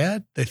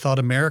sad. They thought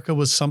America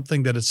was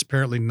something that it's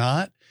apparently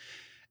not.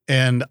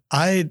 And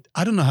I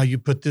don't know how you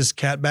put this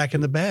cat back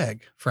in the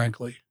bag,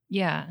 frankly.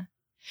 Yeah.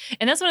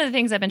 And that's one of the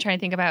things I've been trying to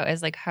think about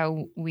is like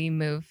how we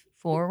move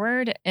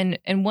forward. And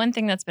one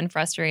thing that's been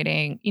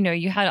frustrating,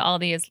 you had all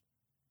these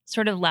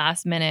sort of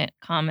last minute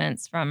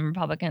comments from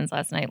Republicans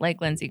last night,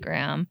 like Lindsey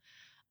Graham.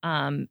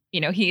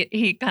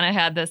 He kind of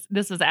had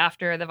this was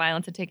after the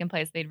violence had taken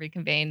place. They'd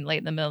reconvened late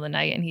in the middle of the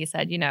night. And he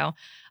said,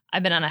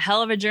 I've been on a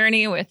hell of a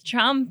journey with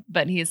Trump,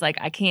 but he's like,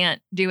 I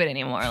can't do it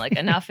anymore. Like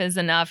enough is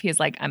enough.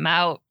 He's like, I'm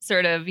out,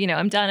 sort of,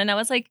 I'm done. And I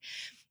was like,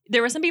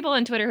 there were some people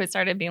on Twitter who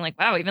started being like,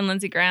 wow, even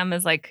Lindsey Graham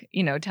is like,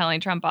 telling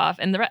Trump off.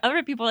 And the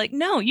other people are like,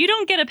 no, you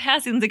don't get a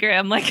pass, Lindsey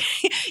Graham. Like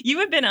you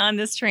have been on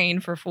this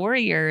train for 4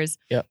 years.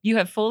 Yep. You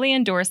have fully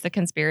endorsed the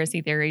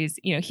conspiracy theories.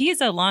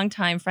 He's a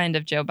longtime friend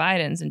of Joe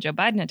Biden's, and Joe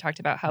Biden had talked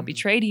about how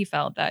betrayed he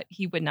felt that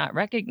he would not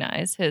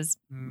recognize his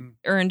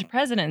earned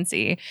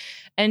presidency.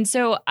 And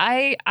so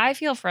I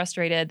feel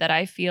frustrated that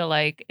I feel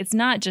like it's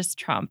not just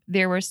Trump.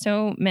 There were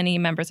so many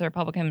members of the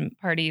Republican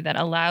Party that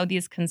allowed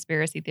these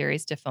conspiracy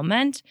theories to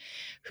foment,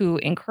 who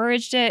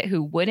encouraged it,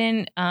 who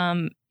wouldn't,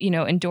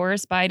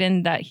 endorse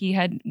Biden, that he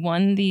had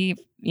won the,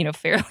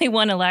 fairly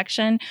won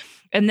election.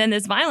 And then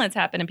this violence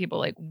happened and people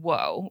were like,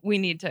 whoa, we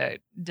need to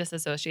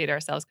disassociate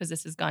ourselves because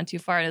this has gone too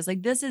far. And it's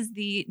like, this is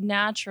the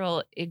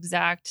natural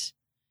exact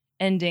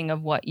ending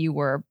of what you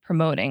were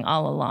promoting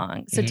all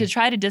along. So to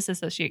try to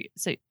disassociate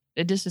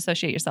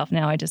yourself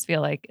now, I just feel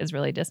like is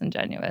really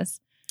disingenuous.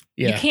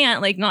 Yeah. You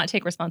can't not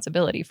take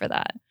responsibility for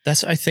that.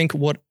 That's, I think,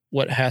 what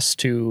has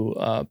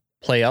to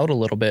play out a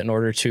little bit in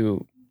order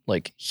to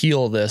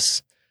heal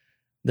this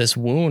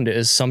wound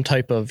is some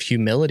type of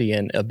humility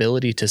and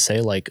ability to say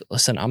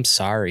listen, I'm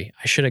sorry.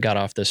 I should have got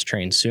off this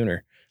train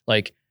sooner.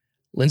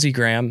 Lindsey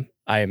Graham,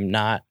 I am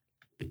not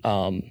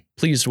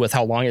pleased with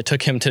how long it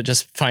took him to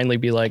just finally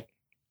be like,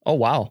 oh,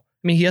 wow.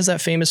 I mean, he has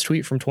that famous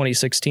tweet from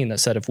 2016 that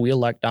said, if we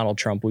elect Donald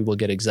Trump, we will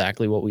get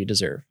exactly what we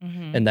deserve.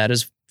 Mm-hmm. And that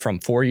is from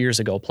 4 years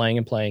ago, playing.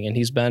 And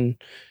he's been,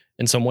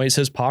 in some ways,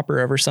 his pauper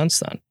ever since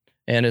then.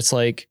 And it's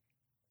like,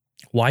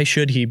 why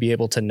should he be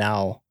able to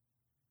now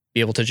be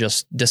able to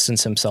just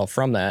distance himself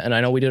from that? And I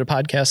know we did a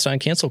podcast on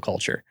cancel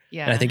culture.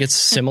 Yeah. And I think it's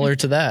similar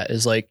to that,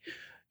 is like,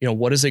 you know,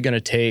 what is it going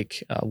to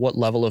take? What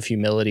level of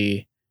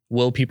humility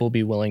will people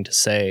be willing to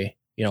say,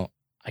 you know,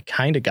 I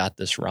kind of got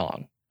this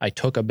wrong. I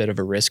took a bit of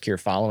a risk here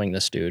following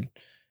this dude,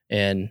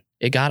 and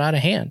it got out of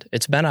hand.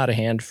 It's been out of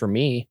hand for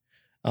me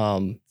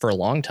for a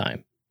long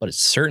time, but it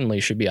certainly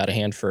should be out of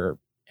hand for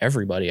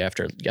everybody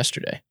after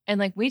yesterday. And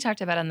like we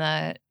talked about on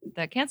the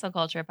cancel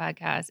culture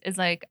podcast, is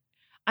like,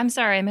 I'm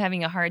sorry, I'm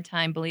having a hard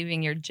time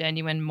believing your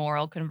genuine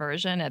moral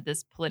conversion at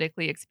this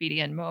politically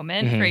expedient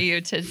moment for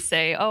you to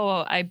say,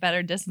 oh, I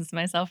better distance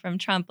myself from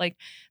Trump. Like,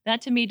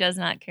 that to me does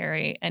not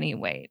carry any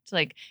weight.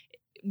 Like,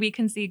 we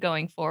can see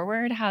going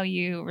forward how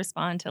you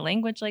respond to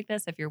language like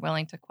this if you're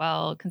willing to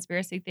quell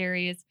conspiracy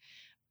theories.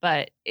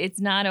 But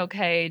it's not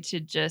okay to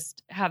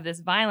just have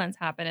this violence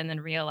happen and then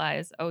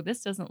realize, oh,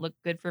 this doesn't look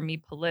good for me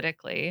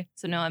politically.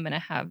 So now I'm going to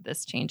have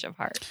this change of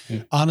heart.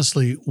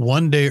 Honestly,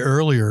 one day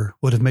earlier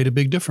would have made a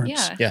big difference.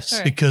 Yeah, Yes.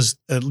 sure. Because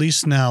at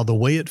least now the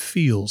way it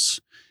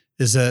feels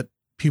is that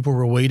people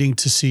were waiting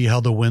to see how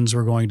the winds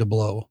were going to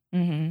blow.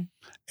 Mm-hmm.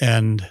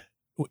 And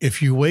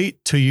if you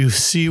wait till you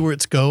see where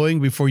it's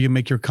going before you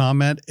make your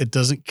comment, it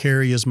doesn't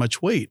carry as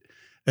much weight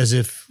as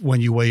if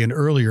when you weigh in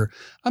earlier.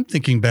 I'm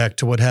thinking back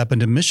to what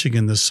happened in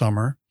Michigan this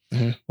summer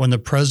when the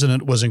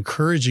president was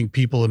encouraging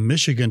people in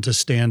Michigan to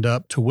stand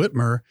up to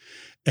Whitmer,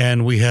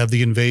 and we have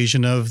the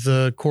invasion of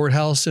the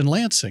courthouse in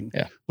Lansing.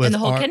 Yeah. And the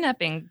whole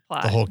kidnapping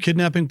plot. The whole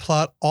kidnapping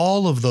plot,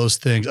 all of those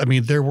things. I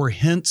mean, there were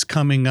hints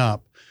coming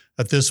up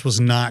that this was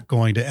not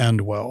going to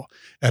end well.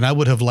 And I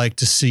would have liked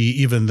to see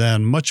even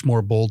then much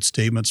more bold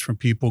statements from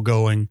people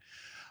going,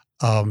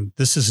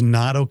 this is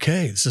not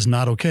okay. This is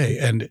not okay.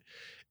 And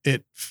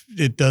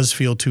it does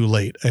feel too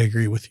late. I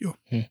agree with you.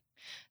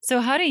 So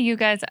how do you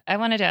guys, I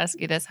wanted to ask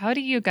you this, how do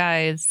you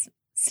guys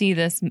see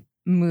this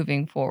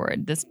moving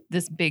forward,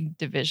 this big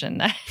division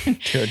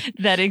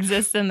that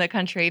exists in the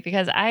country?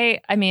 Because I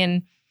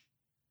mean,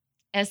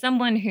 as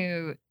someone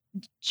who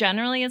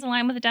generally is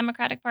aligned with the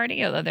Democratic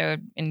Party, although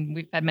and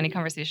we've had many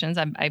conversations,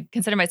 I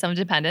consider myself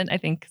independent, I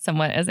think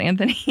somewhat as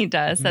Anthony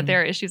does, that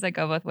there are issues that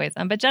go both ways,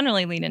 but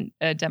generally lean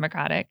in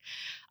Democratic.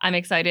 I'm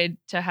excited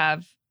to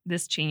have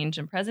this change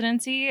in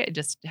presidency,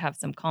 just to have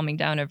some calming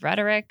down of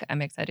rhetoric.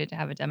 I'm excited to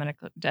have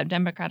a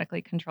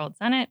democratically controlled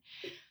Senate.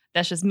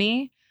 That's just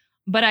me.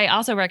 But I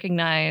also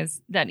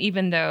recognize that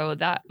even though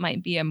that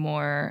might be a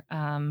more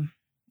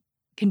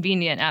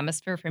convenient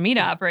atmosphere for me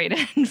to operate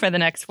in for the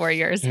next 4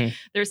 years,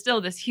 there's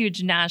still this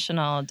huge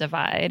national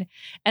divide.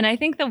 And I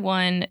think the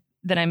one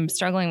that I'm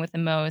struggling with the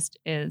most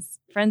is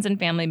friends and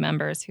family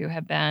members who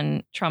have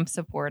been Trump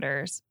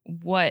supporters,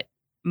 what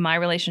my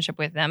relationship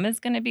with them is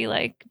going to be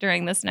like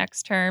during this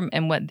next term,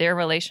 and what their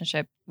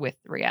relationship with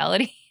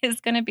reality is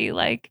going to be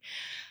like.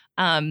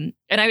 And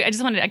I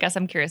just wanted, I guess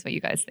I'm curious what you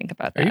guys think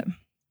about that. Are you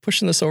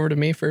pushing this over to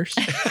me first?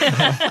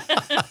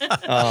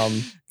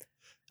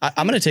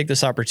 I'm going to take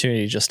this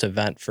opportunity just to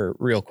vent for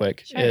real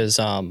quick. Sure. Is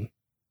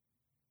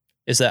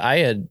that I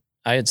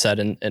had said,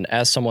 and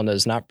as someone that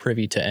is not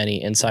privy to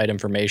any inside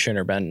information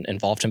or been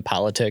involved in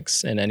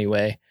politics in any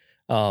way,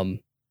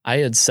 I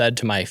had said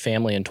to my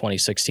family in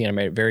 2016, I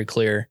made it very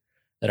clear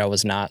that I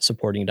was not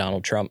supporting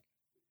Donald Trump.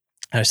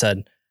 I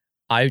said,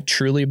 I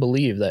truly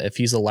believe that if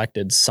he's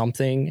elected,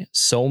 something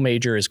so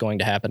major is going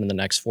to happen in the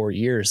next 4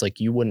 years, like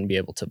you wouldn't be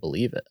able to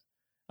believe it.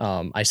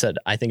 I said,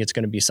 I think it's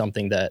going to be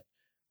something that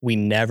we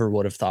never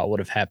would have thought would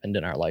have happened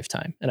in our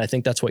lifetime. And I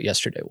think that's what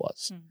yesterday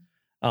was.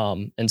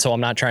 And so I'm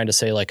not trying to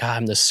say like,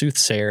 I'm the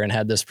soothsayer and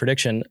had this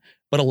prediction,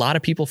 but a lot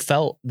of people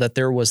felt that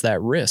there was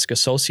that risk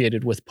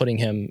associated with putting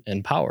him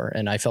in power.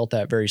 And I felt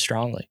that very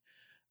strongly.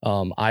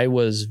 I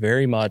was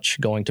very much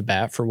going to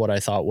bat for what I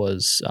thought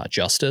was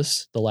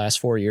justice the last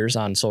 4 years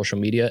on social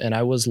media. And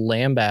I was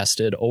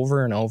lambasted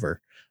over and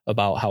over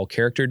about how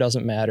character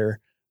doesn't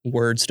matter,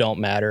 words don't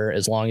matter,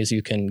 as long as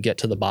you can get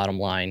to the bottom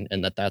line,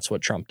 and that's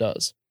what Trump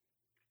does.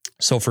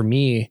 So for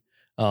me,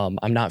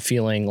 I'm not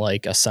feeling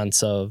like a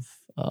sense of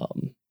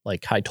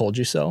like, I told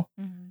you so,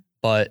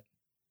 but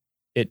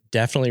it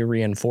definitely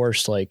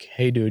reinforced like,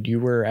 hey, dude, you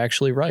were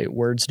actually right.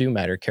 Words do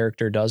matter.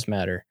 Character does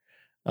matter.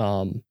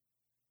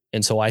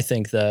 And so I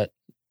think that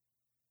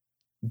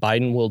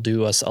Biden will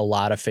do us a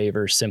lot of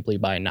favors simply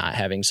by not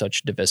having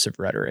such divisive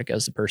rhetoric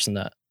as the person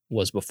that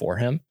was before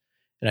him.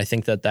 And I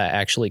think that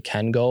actually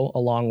can go a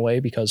long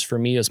way, because for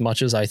me, as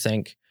much as I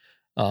think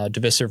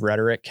divisive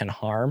rhetoric can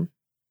harm,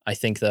 I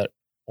think that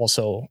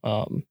also,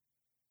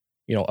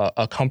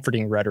 a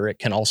comforting rhetoric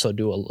can also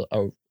do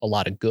a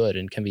lot of good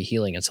and can be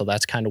healing. And so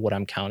that's kind of what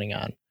I'm counting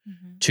on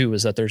too,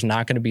 is that there's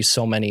not going to be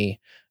so many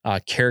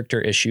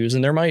character issues,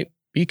 and there might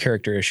be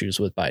character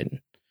issues with Biden.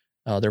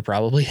 There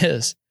probably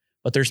is,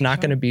 but there's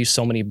not going to be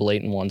so many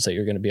blatant ones that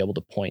you're going to be able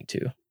to point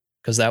to,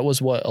 because that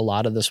was what a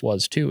lot of this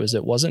was too, is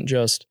it wasn't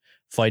just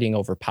fighting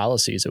over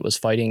policies. It was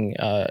fighting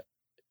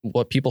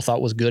what people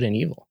thought was good and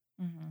evil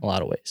in a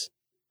lot of ways.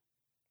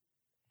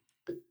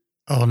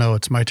 Oh, no,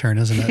 it's my turn,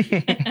 isn't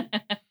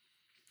it?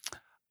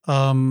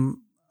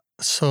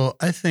 So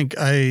I think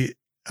I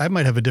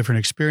might have a different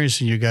experience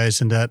than you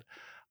guys in that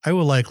I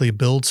will likely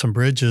build some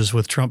bridges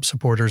with Trump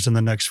supporters in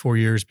the next 4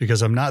 years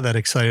because I'm not that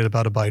excited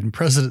about a Biden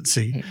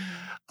presidency.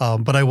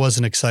 But I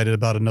wasn't excited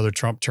about another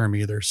Trump term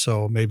either.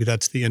 So maybe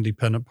that's the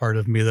independent part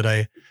of me that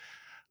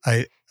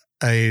I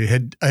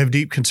have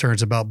deep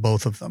concerns about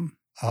both of them.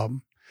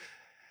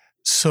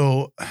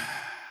 So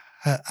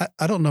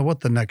I don't know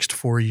what the next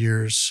 4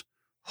 years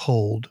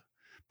hold.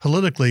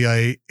 Politically,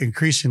 I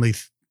increasingly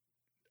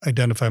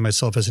identify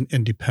myself as an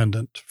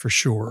independent for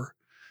sure.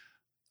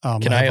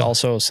 Can I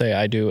also say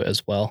I do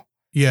as well?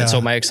 Yeah. And so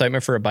my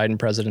excitement for a Biden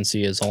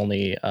presidency is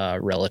only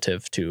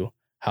relative to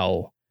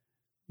how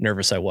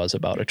nervous I was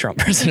about a Trump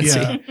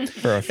presidency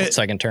for a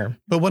second term.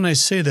 But when I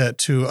say that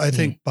too, I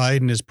think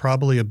Biden is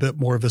probably a bit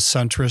more of a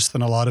centrist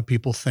than a lot of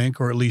people think,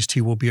 or at least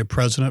he will be a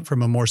president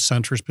from a more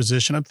centrist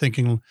position. I'm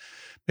thinking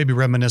maybe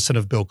reminiscent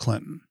of Bill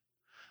Clinton.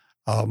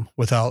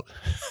 Without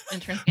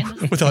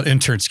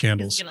intern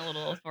scandals. He's getting a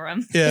little old for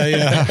him.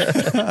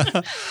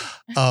 Yeah.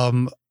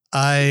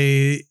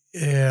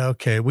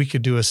 Okay. We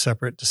could do a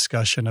separate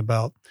discussion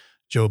about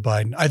Joe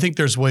Biden. I think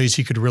there's ways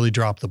he could really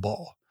drop the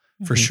ball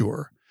for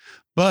sure.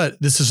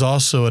 But this is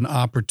also an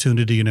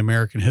opportunity in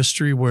American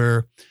history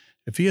where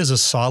if he has a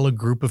solid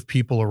group of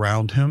people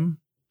around him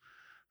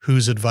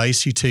whose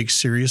advice he takes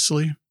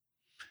seriously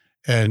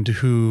and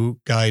who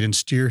guide and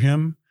steer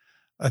him,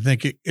 I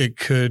think it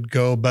could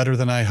go better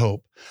than I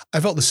hope. I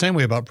felt the same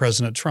way about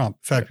President Trump.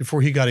 In fact,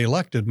 before he got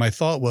elected, my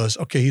thought was,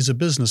 okay, he's a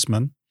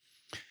businessman.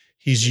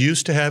 He's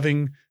used to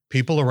having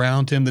people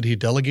around him that he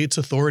delegates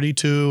authority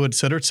to, et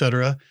cetera, et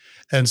cetera.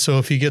 And so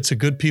if he gets a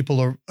good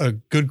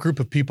group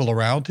of people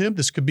around him,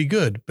 this could be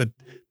good. But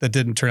that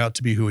didn't turn out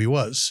to be who he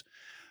was.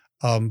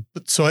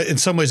 So in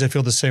some ways, I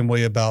feel the same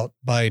way about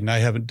Biden. I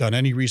haven't done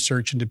any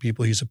research into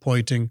people he's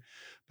appointing,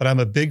 but I'm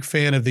a big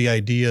fan of the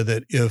idea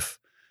that if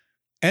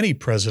any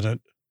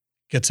president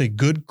gets a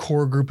good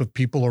core group of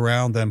people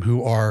around them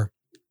who are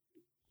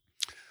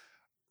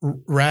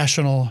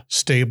rational,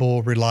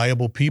 stable,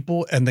 reliable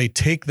people, and they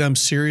take them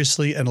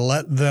seriously and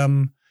let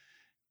them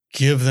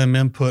give them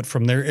input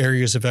from their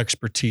areas of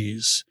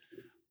expertise,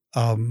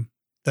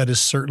 that is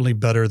certainly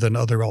better than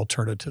other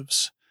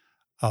alternatives.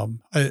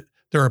 There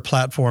are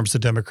platforms the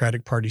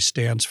Democratic Party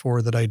stands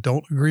for that I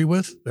don't agree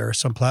with. There are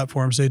some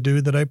platforms they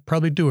do that I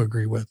probably do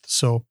agree with.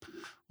 So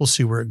we'll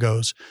see where it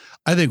goes.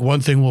 I think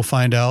one thing we'll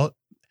find out,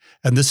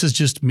 and this is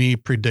just me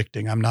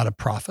predicting, I'm not a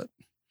prophet.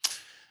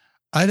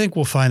 I think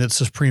we'll find that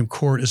the Supreme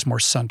Court is more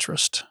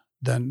centrist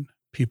than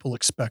people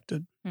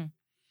expected,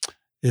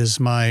 is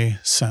my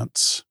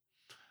sense.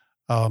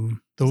 So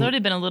it would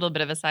have been a little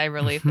bit of a sigh of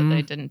relief that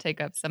they didn't take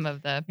up some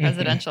of the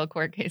presidential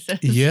court cases.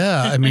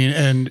 Yeah, I mean,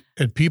 and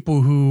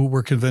people who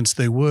were convinced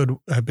they would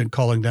have been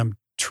calling them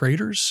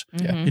traitors,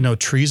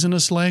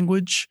 treasonous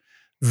language,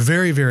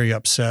 very, very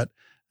upset.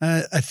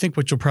 I think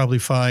what you'll probably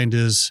find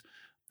is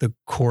the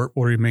court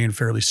will remain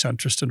fairly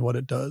centrist in what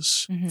it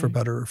does, for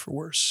better or for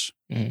worse.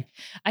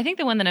 I think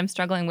the one that I'm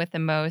struggling with the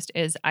most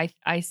is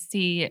I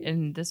see,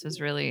 and this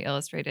was really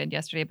illustrated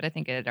yesterday, but I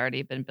think it had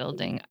already been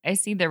building. I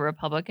see the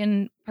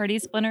Republican Party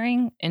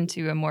splintering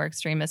into a more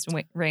extremist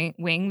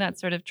wing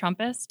that's sort of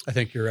Trumpist. I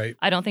think you're right.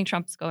 I don't think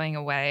Trump's going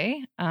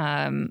away.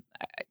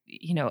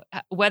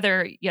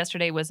 Whether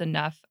yesterday was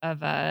enough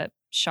of a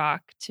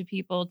shock to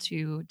people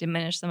to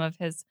diminish some of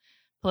his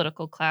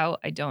political clout,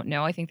 I don't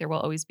know. I think there will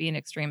always be an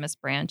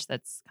extremist branch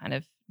that's kind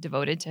of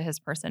devoted to his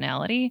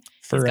personality.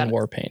 Fur and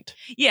war paint.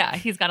 Yeah,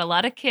 he's got a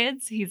lot of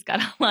kids. He's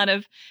got a lot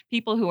of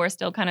people who are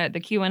still kind of the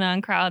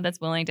QAnon crowd that's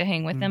willing to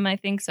hang with him, I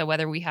think. So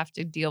whether we have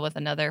to deal with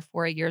another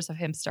 4 years of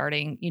him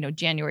starting,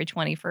 January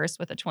 21st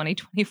with a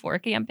 2024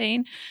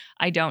 campaign,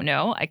 I don't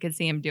know. I could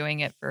see him doing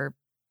it for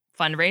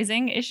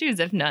fundraising issues,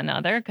 if none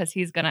other, because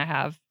he's going to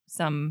have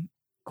some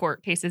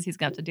court cases he's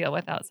going to have to deal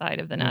with outside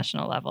of the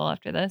national level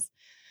after this.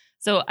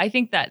 So I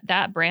think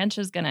that branch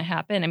is going to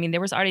happen. I mean, there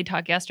was already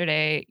talk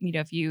yesterday,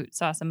 if you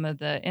saw some of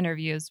the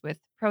interviews with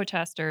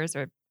protesters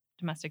or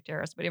domestic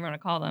terrorists, whatever you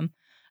want to call them,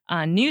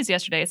 on news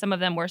yesterday, some of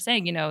them were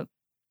saying,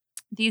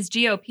 these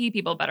GOP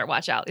people better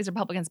watch out. These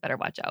Republicans better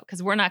watch out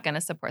because we're not going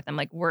to support them.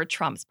 Like, we're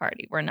Trump's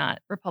party. We're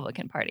not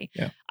Republican Party.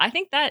 Yeah. I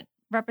think that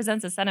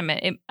represents a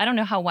sentiment. I don't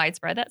know how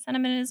widespread that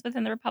sentiment is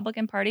within the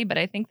Republican Party, but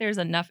I think there's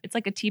enough. It's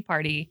like a Tea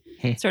Party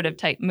sort of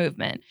type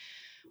movement.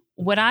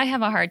 What I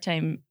have a hard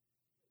time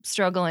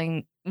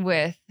struggling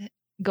with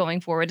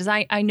going forward is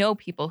I know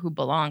people who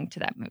belong to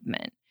that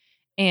movement,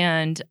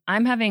 and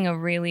I'm having a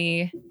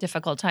really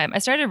difficult time. I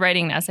started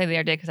writing an essay the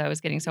other day because I was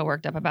getting so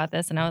worked up about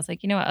this, and I was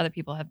like, you know what, other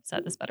people have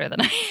said this better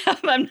than I have.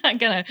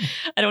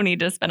 I don't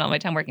need to spend all my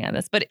time working on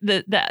this. But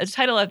the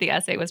title of the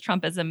essay was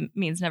Trumpism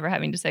Means Never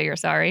Having to Say You're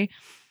Sorry.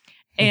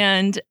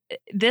 And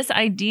this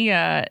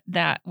idea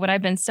that what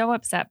I've been so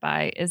upset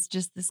by is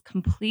just this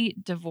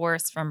complete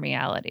divorce from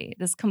reality,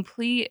 this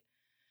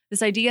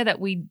idea that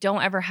we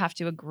don't ever have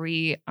to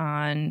agree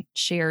on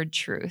shared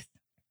truth,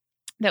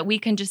 that we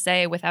can just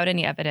say without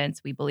any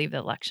evidence, we believe the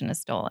election is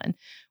stolen.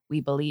 We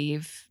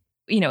believe,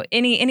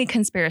 any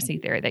conspiracy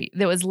theory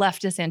that was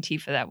leftist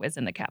Antifa that was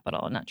in the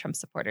Capitol and not Trump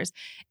supporters.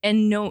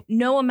 And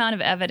no amount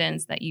of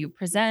evidence that you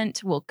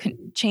present will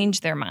change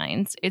their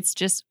minds. It's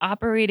just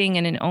operating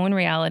in an own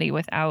reality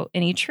without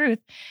any truth.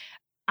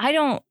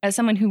 As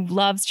someone who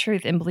loves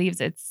truth and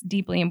believes it's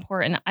deeply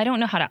important, I don't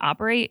know how to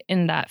operate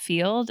in that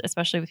field,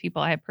 especially with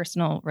people I have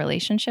personal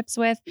relationships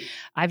with.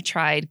 I've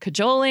tried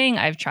cajoling,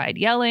 I've tried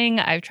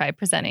yelling, I've tried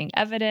presenting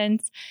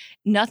evidence.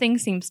 Nothing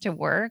seems to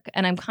work.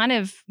 And I'm kind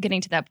of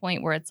getting to that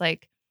point where it's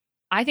like,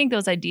 I think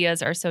those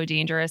ideas are so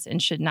dangerous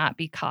and should not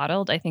be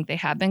coddled. I think they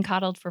have been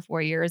coddled for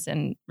 4 years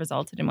and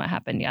resulted in what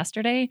happened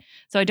yesterday.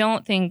 So I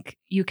don't think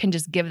you can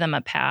just give them a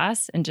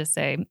pass and just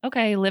say,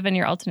 okay, live in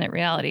your alternate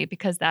reality,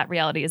 because that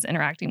reality is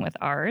interacting with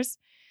ours.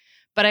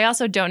 But I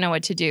also don't know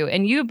what to do.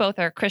 And you both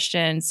are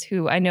Christians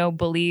who I know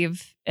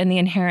believe in the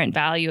inherent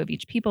value of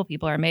each people.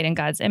 People are made in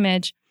God's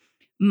image.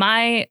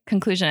 My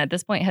conclusion at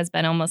this point has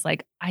been almost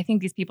like, I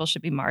think these people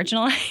should be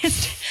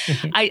marginalized.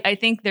 I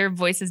think their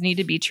voices need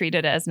to be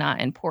treated as not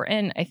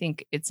important. I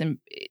think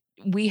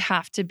we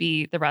have to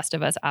be, the rest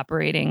of us,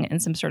 operating in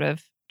some sort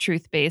of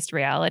truth-based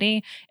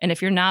reality. And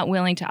if you're not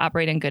willing to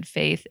operate in good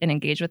faith and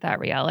engage with that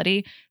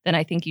reality, then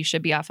I think you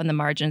should be off on the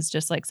margins,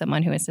 just like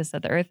someone who insists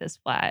that the earth is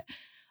flat.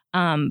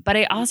 But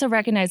I also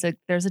recognize that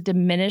there's a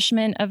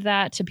diminishment of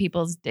that to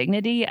people's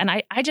dignity. And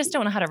I just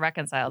don't know how to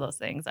reconcile those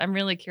things. I'm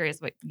really curious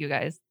what you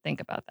guys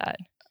think about that.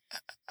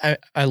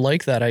 I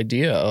like that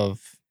idea of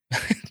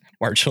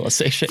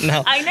marginalization.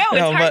 Now, I know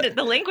it's hard.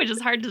 The language is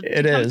hard to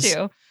come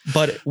to.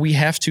 But we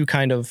have to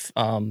kind of,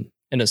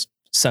 in a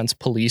sense,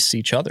 police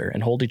each other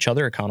and hold each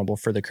other accountable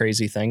for the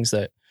crazy things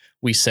that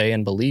we say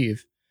and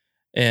believe.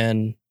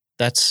 And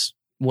that's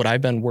what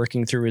I've been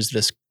working through, is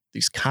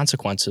these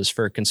consequences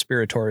for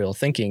conspiratorial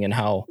thinking, and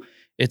how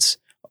it's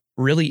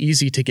really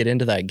easy to get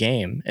into that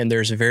game and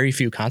there's very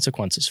few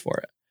consequences for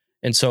it.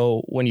 And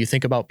so when you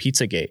think about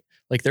Pizzagate,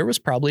 like, there was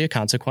probably a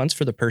consequence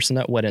for the person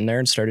that went in there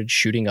and started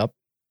shooting up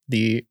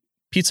the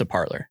pizza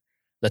parlor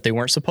that they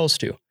weren't supposed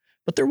to.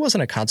 But there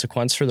wasn't a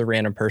consequence for the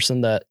random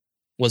person that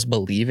was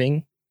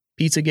believing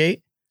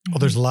Pizzagate. Well,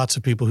 there's lots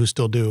of people who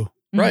still do.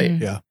 Right.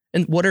 Mm-hmm. Yeah.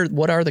 And what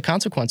are the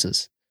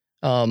consequences?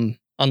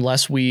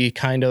 Unless we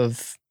kind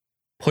of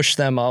push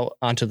them out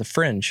onto the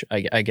fringe,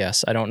 I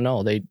guess. I don't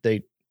know.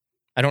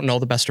 I don't know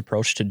the best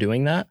approach to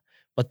doing that,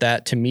 but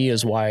that to me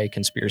is why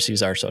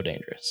conspiracies are so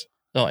dangerous.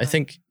 So I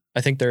think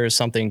there is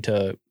something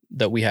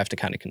that we have to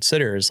kind of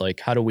consider, is like,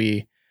 how do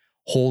we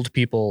hold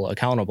people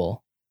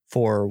accountable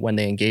for when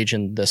they engage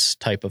in this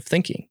type of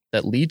thinking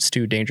that leads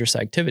to dangerous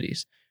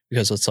activities?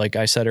 Because it's like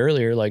I said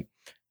earlier, like,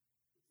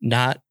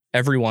 not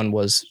everyone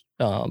was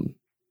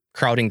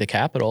crowding the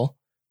Capitol,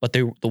 but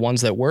the ones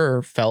that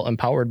were felt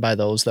empowered by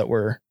those that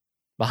were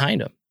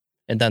behind them.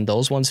 And then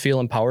those ones feel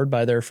empowered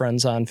by their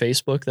friends on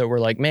Facebook that were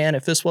like, man,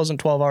 if this wasn't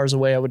 12 hours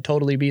away, I would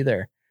totally be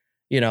there.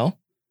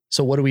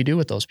 So what do we do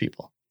with those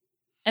people?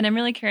 And I'm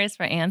really curious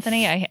for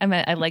Anthony.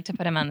 I like to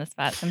put him on the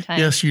spot sometimes.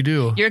 Yes, you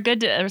do. You're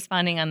good at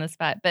responding on the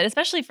spot, but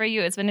especially for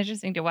you, it's been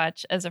interesting to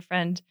watch as a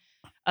friend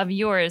of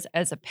yours,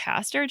 as a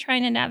pastor,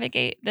 trying to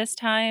navigate this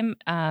time,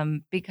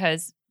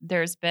 because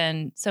there's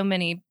been so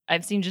many,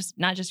 I've seen, just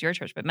not just your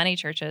church, but many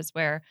churches,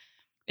 where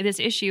this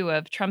issue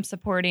of Trump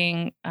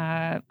supporting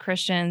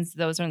Christians,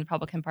 those in the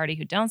Republican Party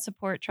who don't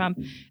support Trump,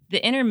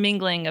 the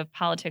intermingling of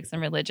politics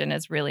and religion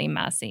is really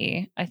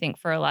messy. I think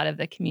for a lot of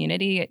the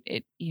community,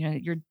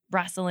 you're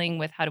wrestling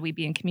with, how do we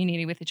be in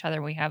community with each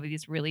other? We have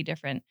these really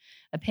different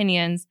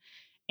opinions.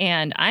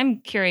 And I'm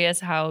curious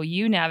how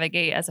you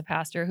navigate as a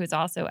pastor who's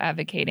also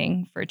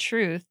advocating for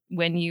truth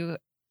when you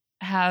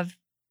have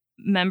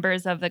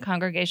members of the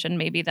congregation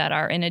maybe that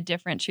are in a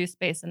different truth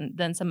space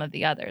than some of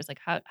the others. Like,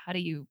 how do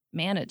you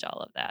manage all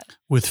of that?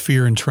 With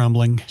fear and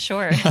trembling.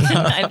 Sure.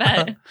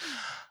 I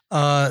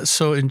bet.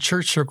 So in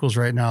church circles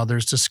right now,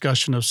 there's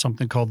discussion of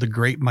something called the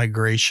Great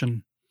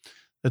Migration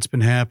that's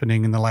been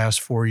happening in the last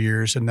 4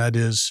 years. And that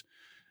is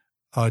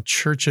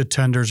church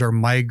attenders are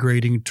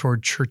migrating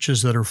toward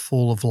churches that are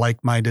full of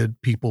like-minded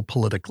people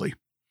politically.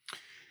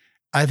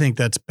 I think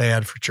that's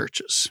bad for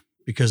churches,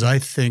 because I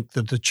think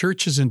that the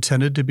church is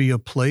intended to be a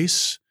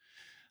place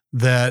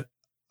that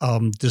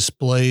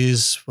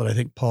displays what I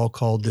think Paul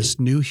called this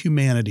new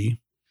humanity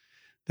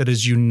that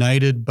is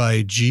united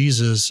by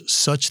Jesus,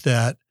 such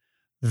that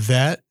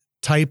that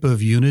type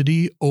of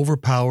unity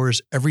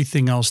overpowers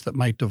everything else that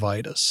might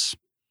divide us.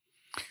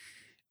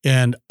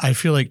 And I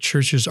feel like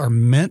churches are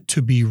meant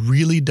to be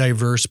really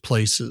diverse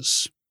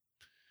places,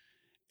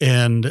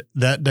 and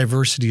that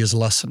diversity is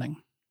lessening.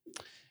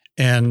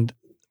 And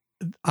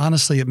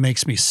honestly, it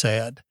makes me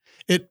sad.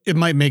 It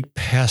might make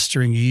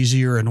pastoring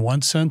easier in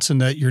one sense, in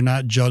that you're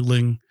not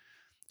juggling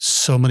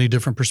so many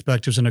different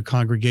perspectives in a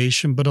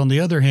congregation. But on the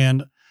other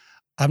hand,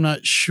 I'm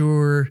not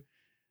sure.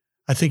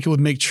 I think it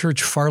would make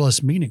church far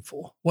less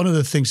meaningful. One of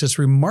the things that's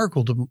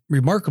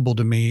remarkable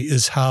to me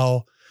is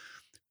how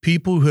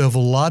people who have a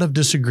lot of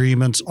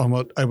disagreements on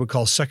what I would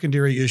call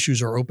secondary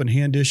issues or open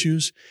hand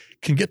issues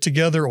can get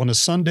together on a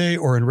Sunday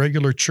or in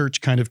regular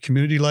church kind of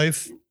community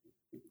life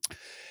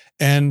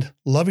and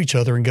love each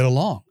other and get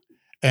along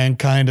and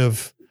kind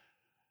of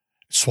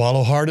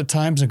swallow hard at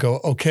times and go,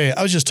 okay,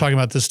 I was just talking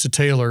about this to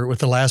Taylor with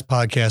the last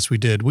podcast we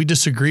did. We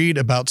disagreed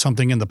about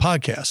something in the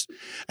podcast.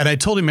 And I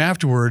told him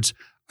afterwards,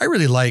 I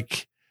really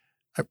like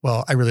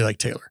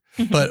Taylor.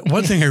 But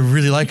one thing I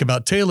really like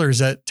about Taylor is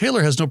that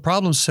Taylor has no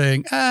problem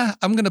saying,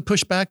 I'm going to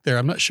push back there.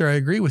 I'm not sure I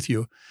agree with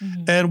you.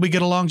 Mm-hmm. And we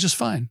get along just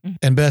fine. Mm-hmm.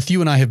 And Beth,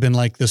 you and I have been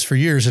like this for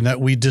years in that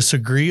we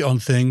disagree on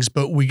things,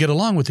 but we get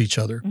along with each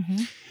other.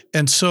 Mm-hmm.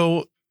 And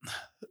so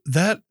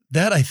that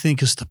I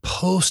think is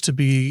supposed to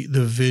be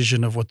the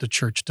vision of what the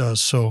church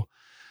does. So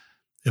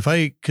if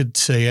I could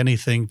say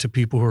anything to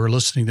people who are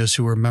listening to this,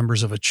 who are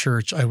members of a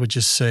church, I would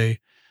just say,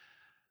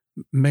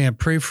 man,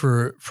 pray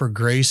for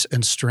grace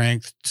and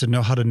strength to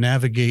know how to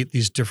navigate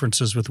these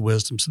differences with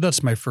wisdom. So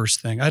that's my first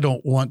thing. I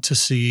don't want to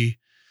see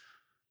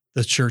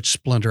the church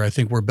splinter. I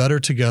think we're better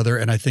together,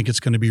 and I think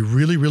it's going to be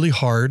really, really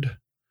hard.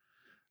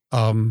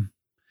 And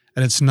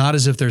it's not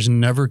as if there's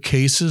never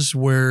cases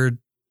where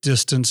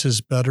distance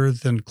is better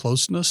than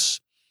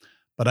closeness,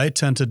 but I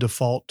tend to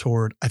default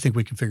toward, I think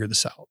we can figure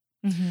this out.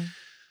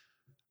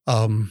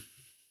 Mm-hmm.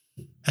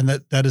 And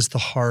that is the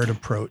hard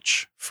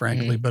approach,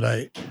 frankly, but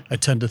I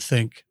tend to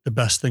think the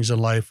best things in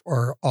life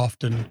are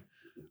often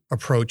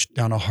approached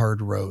down a hard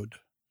road.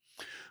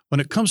 When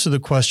it comes to the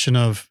question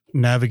of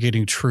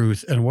navigating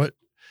truth and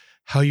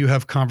how you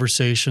have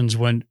conversations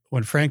when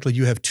frankly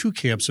you have two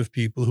camps of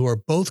people who are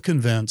both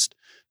convinced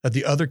that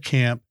the other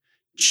camp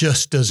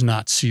just does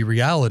not see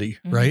reality,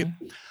 mm-hmm. right?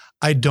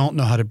 I don't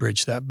know how to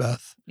bridge that,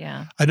 Beth.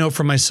 Yeah. I know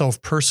for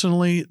myself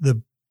personally,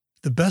 the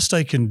best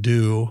I can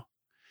do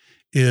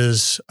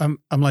is I'm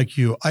like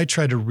you. I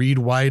try to read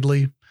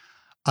widely.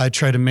 I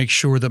try to make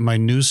sure that my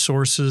news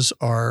sources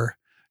are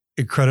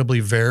incredibly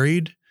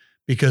varied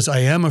because I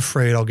am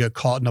afraid I'll get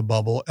caught in a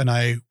bubble and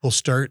I will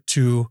start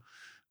to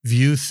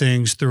view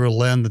things through a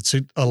lens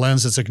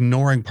that's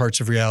ignoring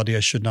parts of reality I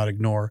should not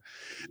ignore.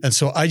 And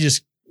so I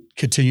just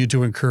continue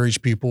to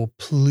encourage people,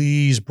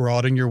 please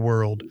broaden your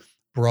world,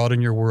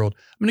 broaden your world.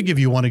 I'm going to give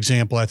you one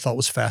example I thought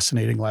was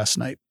fascinating last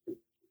night.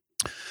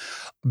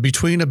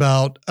 Between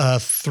about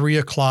 3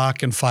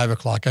 o'clock and 5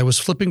 o'clock, I was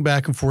flipping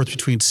back and forth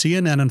between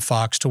CNN and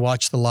Fox to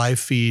watch the live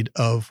feed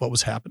of what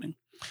was happening.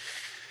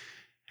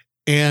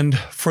 And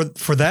for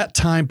that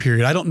time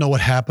period, I don't know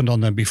what happened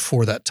on them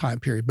before that time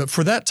period, but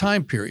for that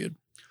time period,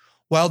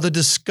 while the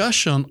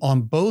discussion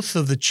on both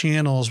of the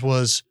channels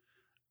was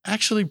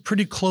actually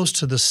pretty close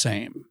to the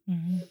same,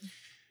 mm-hmm.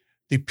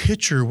 the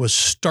picture was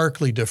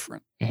starkly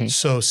different. Mm-hmm.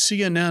 So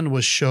CNN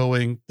was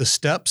showing the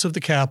steps of the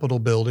Capitol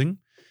building.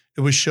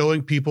 It was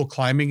showing people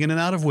climbing in and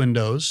out of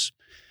windows.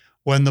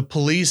 When the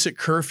police at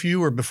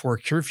curfew or before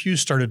curfew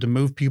started to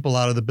move people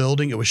out of the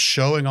building, it was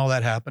showing all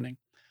that happening.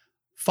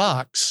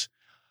 Fox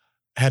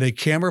had a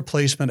camera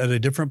placement at a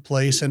different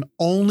place and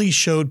only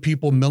showed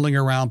people milling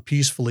around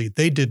peacefully.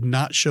 They did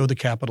not show the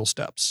Capitol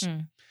steps.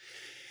 Mm.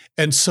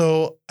 And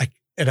so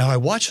I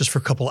watched this for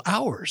a couple of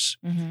hours,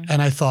 mm-hmm.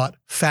 and I thought,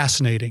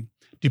 fascinating.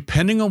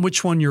 Depending on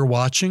which one you're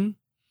watching,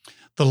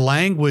 the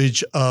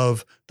language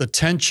of the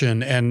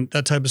tension and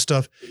that type of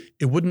stuff,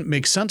 it wouldn't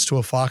make sense to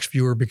a Fox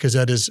viewer because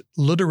that is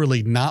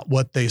literally not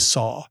what they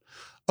saw.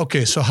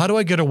 Okay, so how do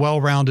I get a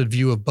well-rounded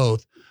view of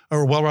both,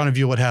 or a well-rounded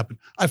view of what happened?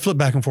 I flipped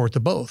back and forth to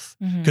both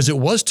because it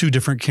was two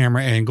different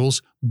camera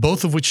angles,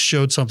 both of which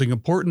showed something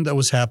important that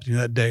was happening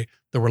that day.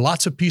 There were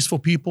lots of peaceful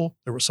people.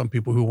 There were some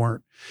people who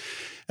weren't.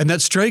 And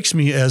that strikes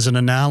me as an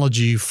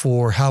analogy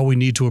for how we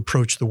need to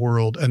approach the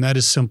world. And that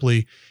is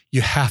simply,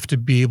 you have to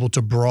be able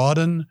to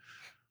broaden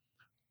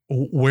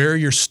where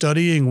you're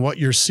studying, what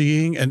you're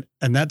seeing. And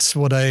that's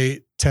what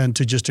I tend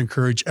to just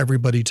encourage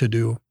everybody to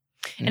do.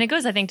 And it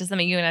goes, I think, to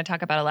something you and I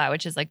talk about a lot,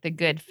 which is like the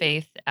good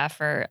faith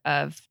effort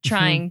of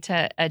trying mm-hmm.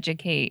 to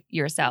educate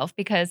yourself,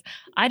 because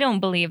I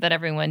don't believe that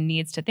everyone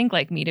needs to think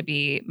like me to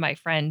be my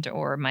friend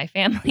or my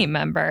family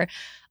member.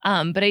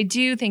 But I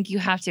do think you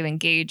have to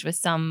engage with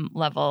some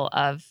level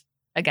of,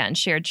 again,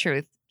 shared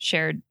truth,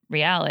 shared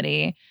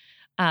reality.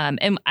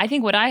 And I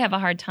think what I have a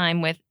hard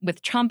time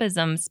with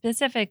Trumpism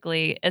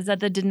specifically is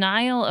that the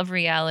denial of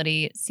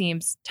reality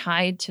seems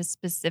tied to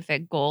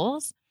specific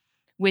goals,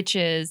 which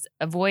is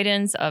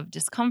avoidance of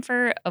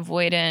discomfort,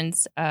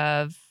 avoidance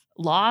of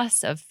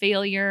loss, of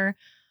failure.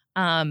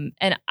 And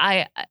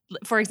I,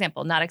 for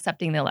example, not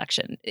accepting the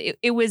election.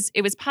 It was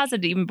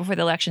positive even before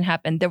the election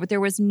happened.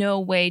 There was no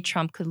way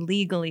Trump could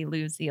legally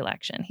lose the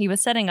election. He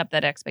was setting up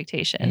that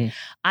expectation. Mm-hmm.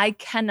 I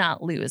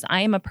cannot lose.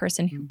 I am a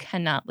person who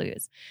cannot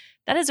lose.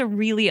 That is a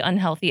really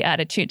unhealthy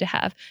attitude to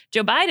have.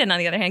 Joe Biden, on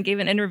the other hand, gave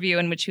an interview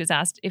in which he was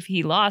asked if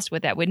he lost,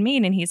 what that would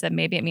mean. And he said,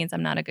 maybe it means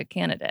I'm not a good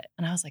candidate.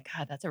 And I was like,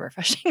 God, that's a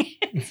refreshing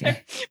answer.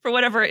 For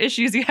whatever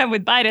issues you have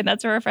with Biden,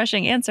 that's a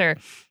refreshing answer.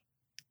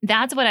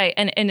 That's what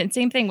and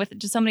same thing with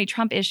just so many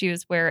Trump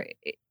issues where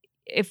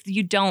if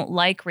you don't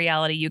like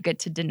reality, you get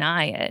to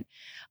deny it.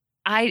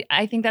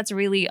 I think that's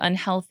really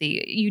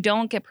unhealthy. You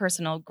don't get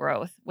personal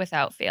growth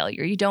without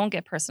failure. You don't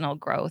get personal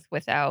growth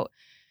without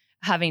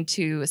having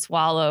to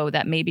swallow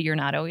that maybe you're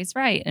not always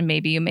right and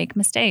maybe you make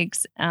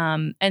mistakes.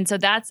 And so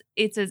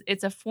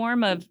it's a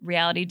form of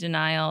reality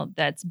denial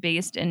that's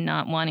based in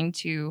not wanting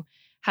to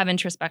have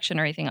introspection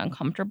or anything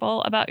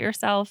uncomfortable about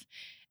yourself.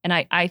 And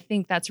I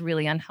think that's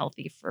really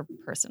unhealthy for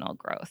personal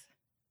growth.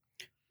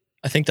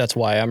 I think that's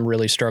why I'm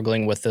really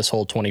struggling with this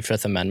whole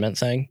 25th Amendment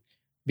thing,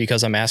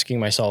 because I'm asking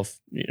myself,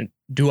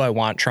 do I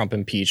want Trump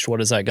impeached?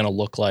 What is that going to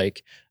look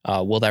like?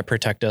 Will that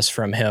protect us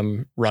from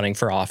him running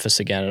for office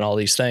again and all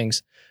these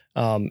things?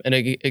 And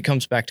it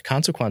comes back to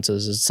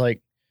consequences. It's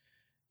like,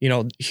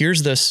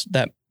 here's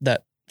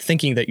that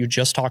thinking that you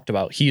just talked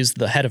about. He is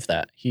the head of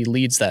that. He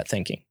leads that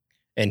thinking,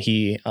 and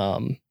he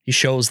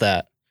shows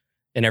that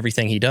in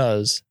everything he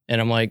does.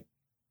 And I'm like,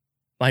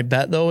 my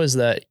bet though is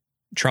that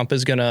Trump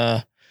is going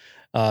to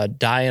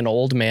die an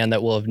old man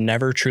that will have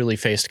never truly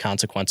faced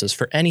consequences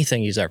for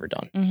anything he's ever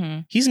done. Mm-hmm.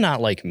 He's not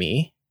like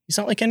me. He's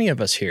not like any of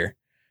us here.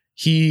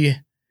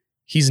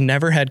 He's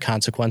never had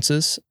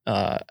consequences.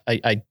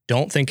 I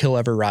don't think he'll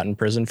ever rot in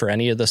prison for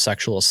any of the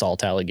sexual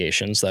assault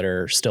allegations that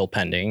are still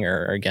pending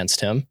or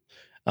against him.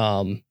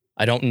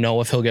 I don't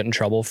know if he'll get in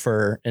trouble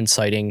for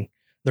inciting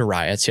the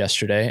riots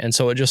yesterday. And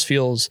so it just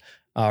feels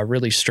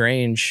really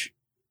strange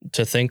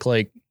to think,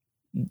 like,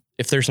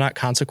 if there's not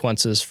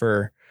consequences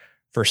for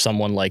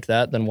someone like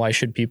that, then why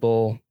should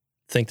people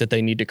think that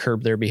they need to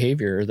curb their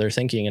behavior or their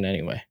thinking in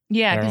any way?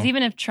 Yeah, because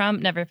even if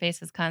Trump never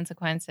faces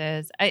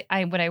consequences,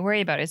 what I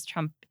worry about is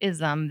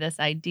Trumpism, this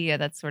idea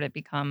that's sort of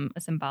become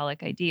a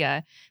symbolic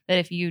idea that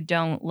if you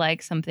don't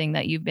like something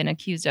that you've been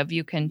accused of,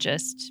 you can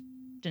just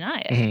deny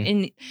it. Mm-hmm.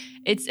 And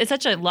it's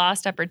such a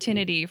lost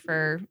opportunity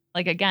for,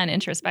 like, again,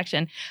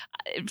 introspection.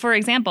 For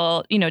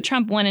example,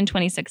 Trump won in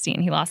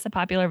 2016. He lost the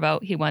popular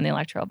vote. He won the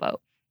electoral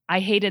vote. I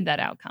hated that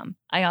outcome.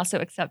 I also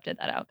accepted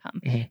that outcome.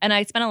 Mm-hmm. And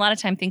I spent a lot of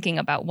time thinking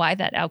about why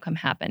that outcome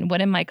happened.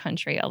 What in my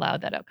country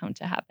allowed that outcome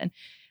to happen?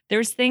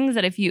 There's things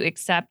that if you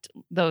accept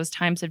those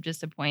times of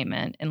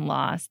disappointment and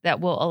loss, that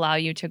will allow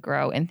you to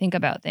grow and think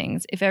about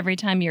things. If every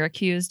time you're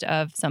accused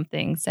of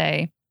something,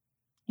 say,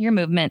 your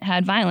movement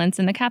had violence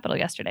in the Capitol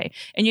yesterday,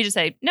 and you just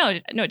say, no,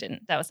 it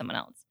didn't. That was someone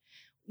else.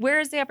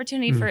 Where's the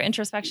opportunity for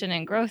introspection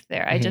and growth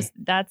there?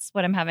 That's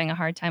what I'm having a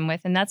hard time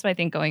with. And that's what I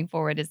think going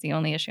forward is the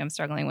only issue I'm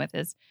struggling with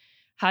is,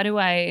 how do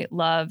I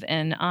love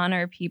and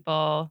honor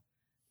people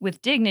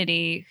with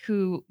dignity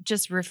who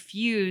just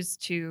refuse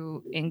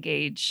to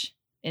engage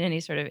in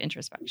any sort of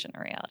introspection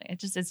or reality?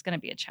 It's going to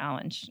be a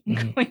challenge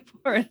going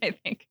forward, I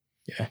think.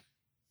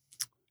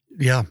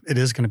 Yeah, it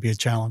is going to be a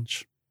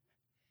challenge.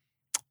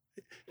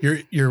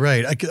 You're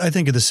right. I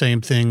think of the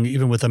same thing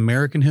even with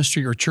American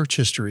history or church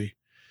history.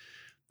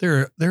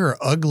 There are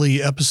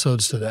ugly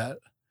episodes to that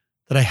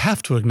I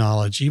have to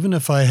acknowledge, even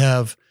if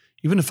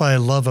I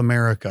love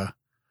America.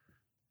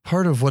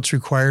 Part of what's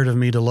required of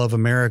me to love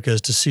America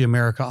is to see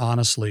America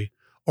honestly,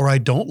 or I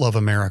don't love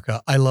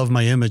America. I love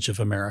my image of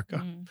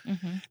America.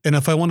 Mm-hmm. And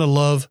if I want to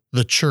love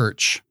the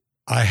church,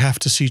 I have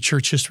to see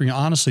church history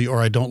honestly,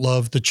 or I don't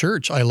love the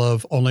church. I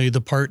love only the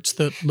parts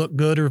that look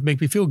good or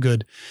make me feel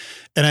good.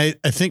 And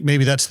I think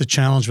maybe that's the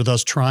challenge with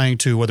us trying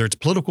to, whether it's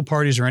political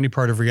parties or any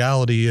part of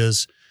reality,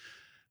 is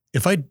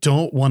if I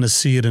don't want to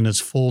see it in its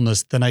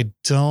fullness, then I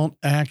don't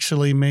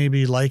actually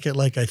maybe like it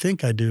like I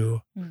think I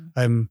do.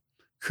 I'm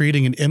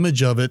creating an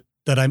image of it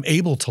that I'm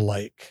able to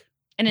like.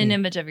 And an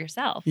image of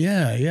yourself.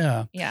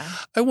 Yeah.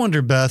 I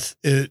wonder, Beth,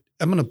 I'm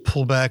going to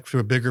pull back to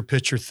a bigger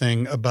picture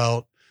thing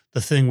about the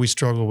thing we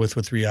struggle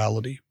with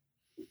reality.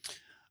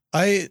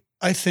 I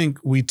think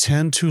we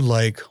tend to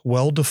like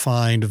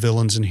well-defined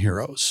villains and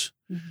heroes.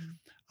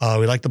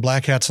 We like the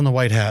black hats and the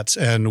white hats,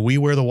 and we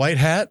wear the white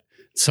hat.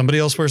 Somebody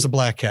else wears the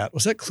black hat.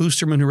 Was that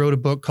Kloosterman who wrote a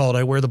book called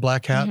I Wear the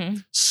Black Hat?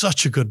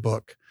 Such a good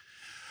book.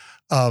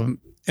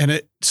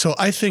 So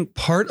I think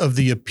part of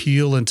the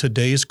appeal in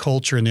today's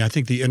culture, and I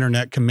think the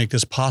internet can make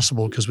this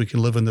possible because we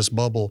can live in this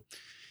bubble,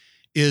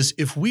 is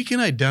if we can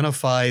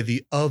identify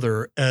the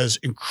other as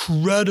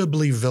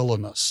incredibly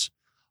villainous,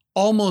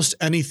 almost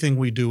anything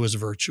we do is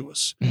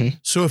virtuous.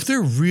 So if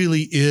there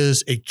really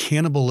is a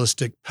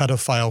cannibalistic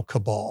pedophile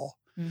cabal,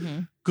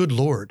 good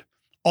Lord,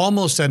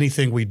 almost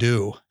anything we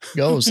do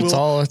goes. It's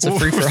a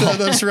free for all.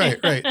 That's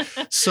right.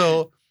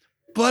 So,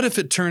 but if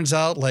it turns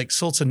out, like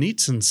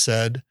Solzhenitsyn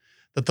said,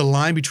 that the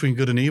line between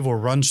good and evil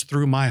runs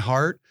through my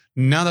heart,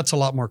 now that's a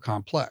lot more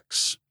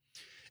complex.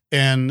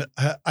 And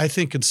I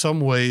think in some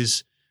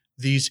ways,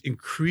 these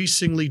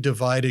increasingly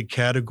divided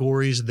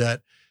categories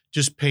that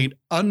just paint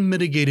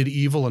unmitigated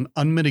evil and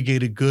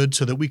unmitigated good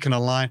so that we can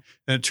align,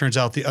 and it turns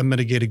out the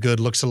unmitigated good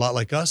looks a lot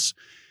like us.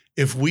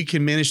 If we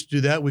can manage to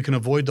do that, we can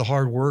avoid the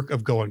hard work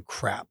of going,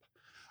 crap.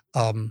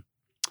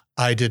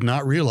 I did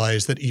not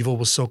realize that evil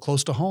was so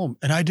close to home.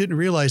 And I didn't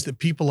realize that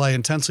people I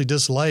intensely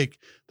dislike,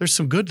 there's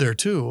some good there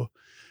too,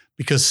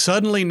 because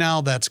suddenly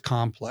now that's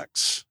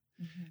complex.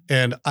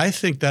 And I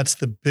think that's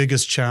the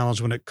biggest challenge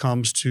when it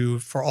comes to,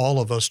 for all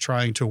of us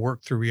trying to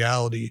work through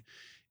reality,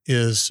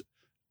 is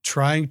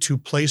trying to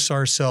place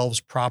ourselves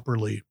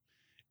properly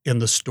in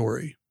the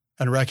story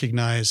and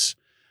recognize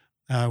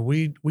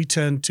we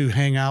tend to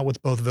hang out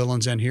with both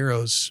villains and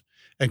heroes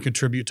and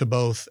contribute to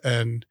both.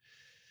 And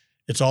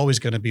it's always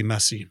going to be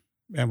messy.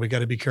 And we got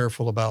to be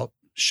careful about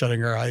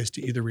shutting our eyes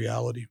to either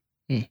reality.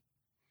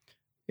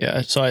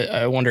 Yeah. So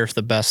I wonder if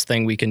the best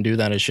thing we can do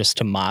then is just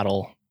to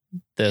model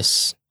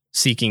this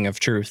seeking of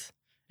truth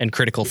and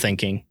critical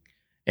thinking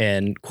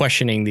and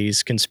questioning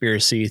these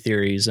conspiracy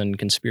theories and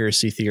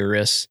conspiracy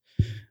theorists.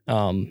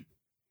 The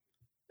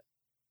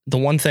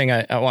one thing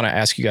I want to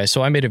ask you guys,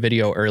 so I made a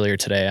video earlier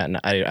today, and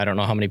I don't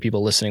know how many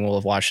people listening will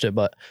have watched it,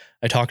 but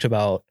I talked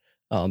about,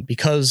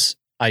 because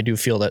I do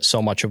feel that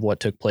so much of what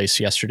took place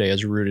yesterday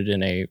is rooted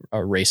in a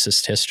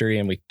racist history,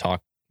 and we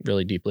talk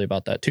really deeply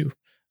about that too.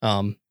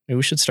 Maybe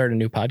we should start a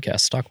new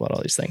podcast to talk about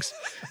all these things.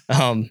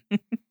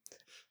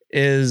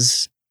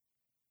 Is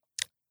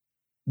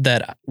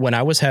that when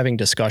I was having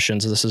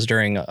discussions, this is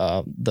during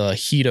the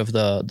heat of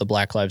the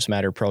Black Lives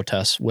Matter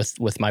protests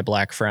with my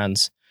Black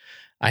friends,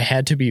 I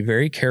had to be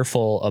very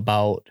careful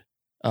about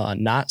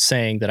not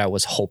saying that I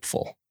was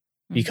hopeful,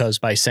 because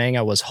by saying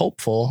I was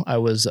hopeful, I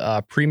was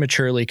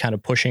prematurely kind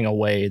of pushing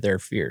away their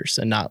fears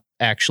and not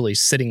actually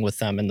sitting with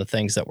them in the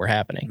things that were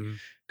happening.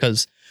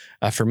 Because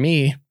for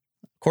me,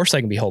 of course I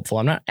can be hopeful.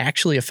 I'm not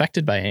actually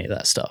affected by any of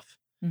that stuff.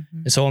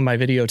 And so in my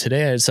video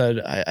today, I said,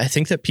 I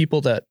think that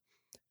people that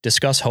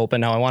discuss hope,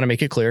 and now I want to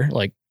make it clear,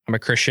 like, I'm a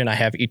Christian, I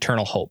have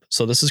eternal hope.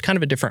 So this is kind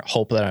of a different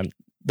hope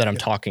that I'm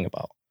talking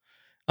about.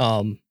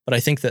 But I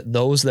think that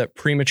those that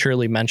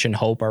prematurely mention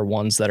hope are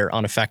ones that are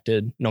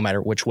unaffected no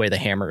matter which way the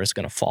hammer is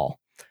going to fall.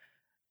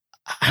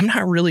 I'm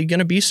not really going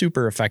to be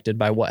super affected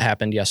by what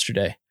happened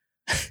yesterday.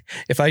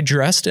 If I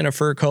dressed in a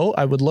fur coat,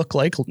 I would look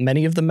like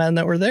many of the men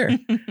that were there.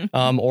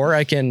 Or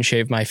I can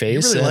shave my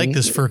face. You really like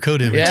this fur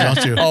coat image,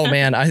 don't you? Oh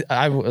man,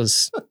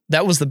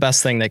 that was the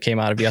best thing that came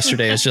out of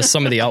yesterday, is just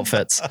some of the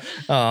outfits.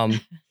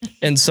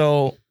 And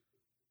so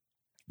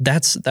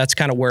that's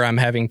kind of where I'm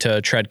having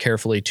to tread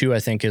carefully too, I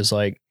think, is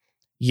like,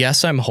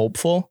 yes, I'm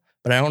hopeful,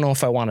 but I don't know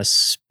if I want to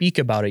speak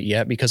about it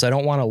yet, because I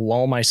don't want to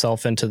lull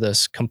myself into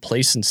this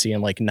complacency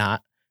and like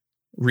not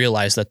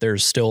realize that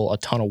there's still a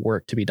ton of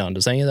work to be done.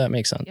 Does any of that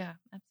make sense? Yeah,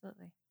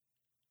 absolutely.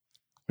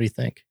 What do you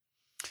think?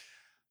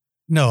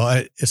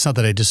 No, it's not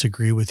that I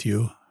disagree with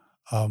you.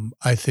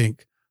 I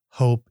think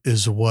hope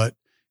is what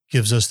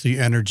gives us the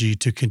energy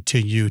to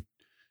continue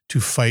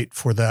to fight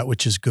for that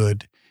which is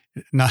good.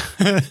 Not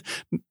in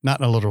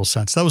a literal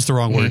sense. That was the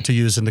wrong word to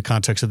use in the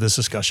context of this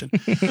discussion.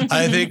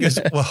 I think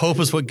hope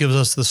is what gives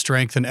us the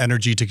strength and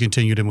energy to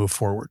continue to move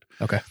forward.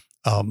 Okay.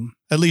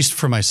 At least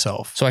for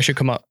myself. So I should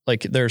come up,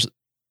 like,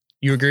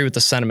 you agree with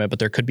the sentiment, but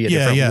there could be a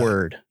different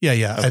word.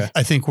 Yeah. Okay.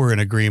 I think we're in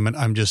agreement.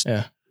 I'm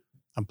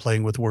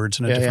playing with words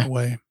in a different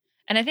way.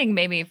 And I think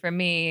maybe for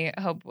me,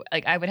 hope,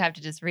 like, I would have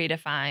to just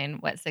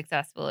redefine what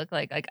success will look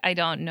like. Like, I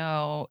don't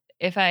know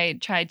if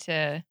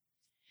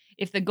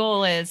the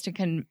goal is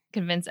to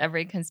convince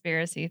every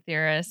conspiracy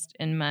theorist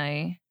in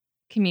my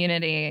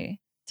community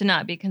to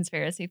not be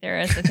conspiracy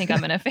theorists, I think I'm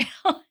going to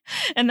fail.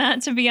 And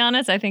that, to be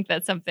honest, I think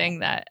that's something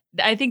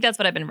that's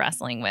what I've been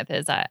wrestling with,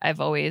 is I've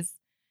always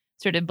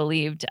sort of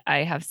believed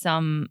I have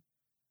some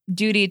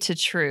duty to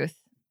truth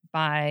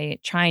by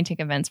trying to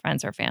convince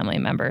friends or family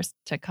members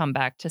to come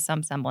back to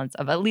some semblance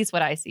of at least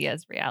what I see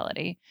as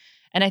reality.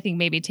 And I think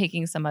maybe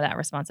taking some of that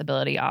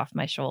responsibility off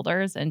my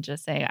shoulders and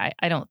just say,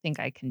 I don't think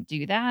I can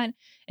do that.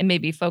 And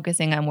maybe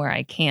focusing on where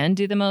I can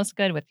do the most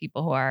good with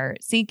people who are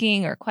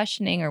seeking or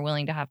questioning or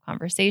willing to have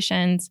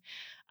conversations.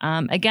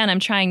 Again, I'm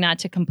trying not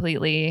to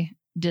completely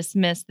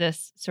dismiss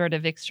this sort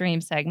of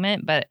extreme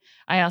segment, but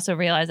I also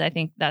realize I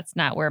think that's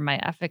not where my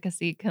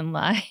efficacy can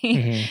lie.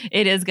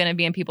 It is going to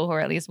be in people who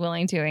are at least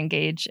willing to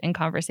engage in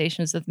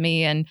conversations with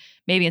me, and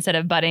maybe instead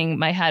of butting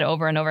my head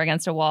over and over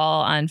against a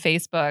wall on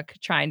Facebook,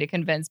 trying to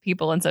convince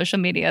people in social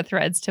media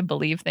threads to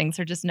believe things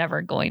they're just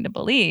never going to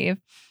believe,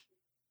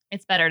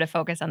 it's better to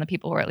focus on the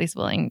people who are at least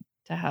willing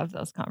to have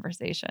those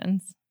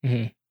conversations.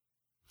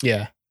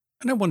 Yeah.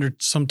 And I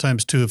wondered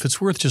sometimes too, if it's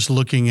worth just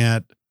looking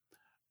at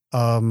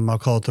I'll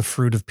call it the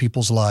fruit of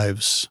people's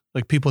lives,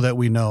 like people that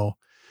we know.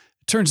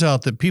 It turns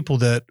out that people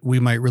that we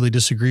might really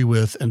disagree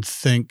with and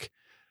think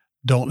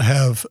don't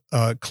have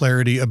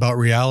clarity about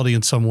reality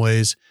in some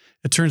ways,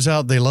 it turns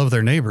out they love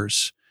their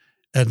neighbors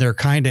and they're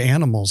kind to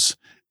animals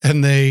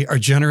and they are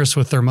generous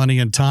with their money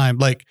and time.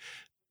 Like,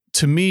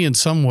 to me, in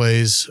some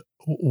ways,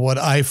 what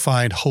I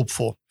find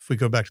hopeful, if we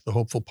go back to the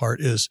hopeful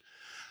part, is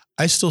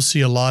I still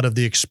see a lot of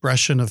the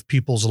expression of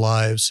people's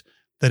lives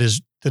that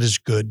is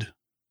good.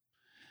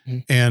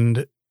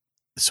 And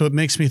so it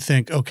makes me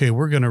think, okay,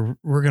 we're gonna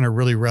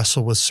really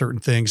wrestle with certain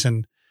things,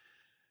 and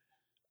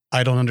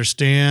I don't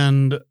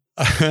understand.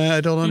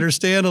 I don't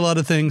understand a lot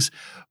of things,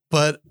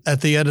 but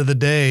at the end of the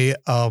day,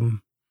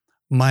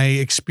 my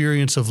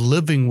experience of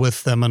living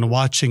with them and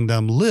watching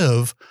them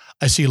live,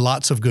 I see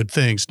lots of good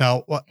things.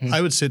 Now,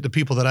 I would say the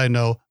people that I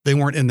know, they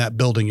weren't in that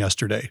building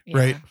yesterday,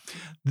 right?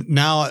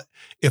 Now,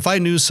 if I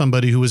knew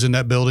somebody who was in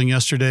that building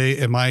yesterday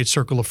in my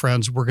circle of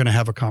friends, we're going to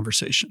have a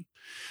conversation.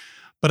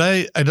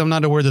 But I'm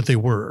not aware that they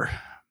were.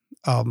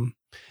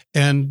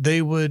 And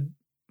they would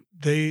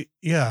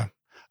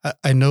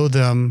I know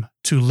them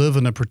to live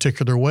in a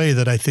particular way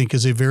that I think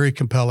is a very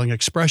compelling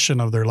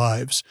expression of their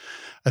lives.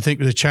 I think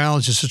the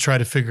challenge is to try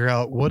to figure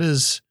out what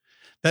is,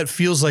 that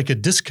feels like a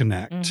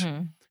disconnect.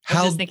 Mm-hmm. I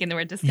was just thinking the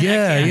word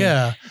disconnect.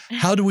 Yeah.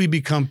 How do we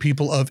become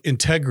people of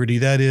integrity?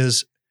 That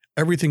is,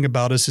 everything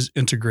about us is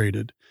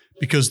integrated,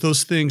 because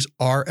those things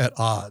are at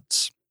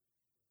odds.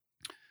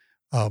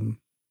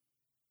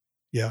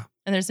 Yeah.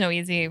 And there's no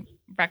easy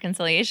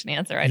reconciliation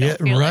answer. I don't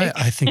feel right. like.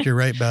 I think you're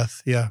right,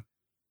 Beth. Yeah.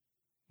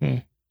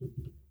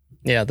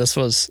 Yeah, do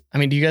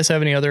you guys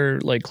have any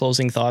other like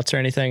closing thoughts or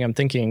anything? I'm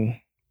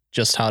thinking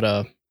just how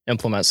to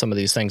implement some of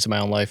these things in my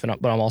own life,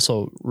 but I'm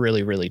also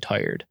really, really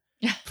tired.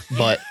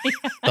 But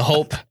the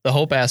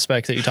hope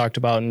aspect that you talked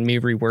about, and me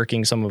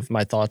reworking some of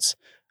my thoughts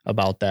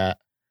about that,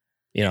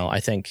 I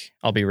think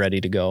I'll be ready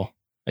to go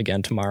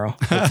again tomorrow,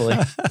 hopefully.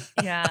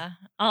 Yeah.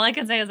 All I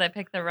can say is I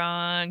picked the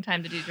wrong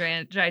time to do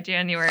dry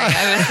January.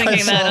 I was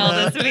thinking that all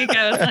this week.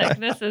 I was like,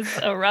 this is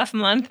a rough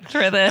month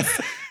for this.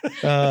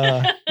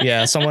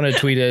 Someone had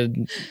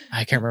tweeted,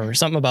 I can't remember,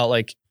 something about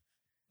like,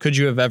 could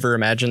you have ever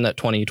imagined that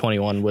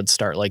 2021 would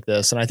start like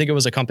this? And I think it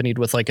was accompanied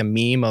with like a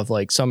meme of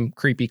like some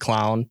creepy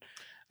clown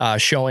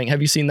showing.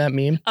 Have you seen that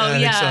meme? Oh,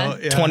 yeah.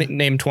 So,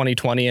 named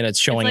 2020, and it's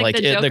showing like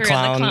the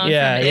clown.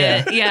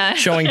 Yeah.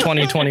 Showing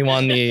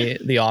 2021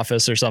 the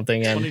office or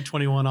something. And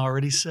 2021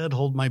 already said,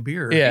 hold my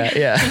beer.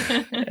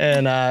 Yeah.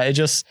 And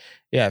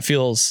it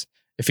feels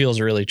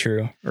really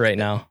true right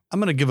now. I'm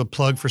going to give a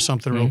plug for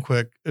something real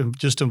quick,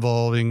 just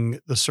involving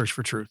the search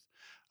for truth.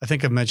 I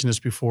think I've mentioned this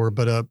before,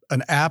 but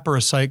an app or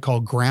a site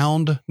called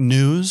Ground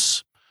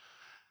News,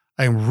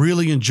 I am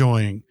really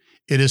enjoying.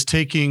 It is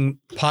taking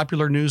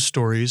popular news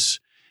stories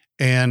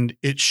and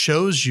it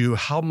shows you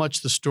how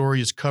much the story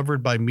is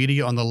covered by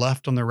media on the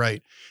left, on the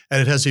right.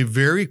 And it has a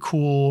very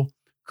cool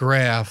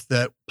graph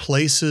that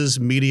places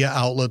media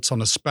outlets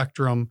on a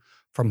spectrum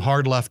from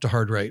hard left to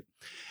hard right.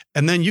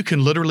 And then you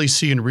can literally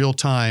see in real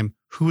time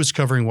who is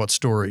covering what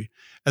story.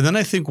 And then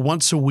I think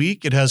once a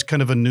week, it has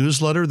kind of a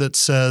newsletter that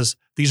says,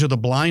 these are the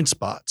blind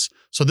spots.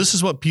 So this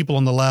is what people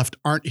on the left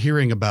aren't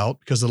hearing about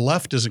because the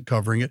left isn't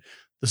covering it.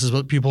 This is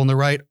what people on the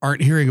right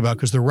aren't hearing about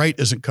because the right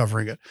isn't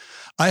covering it.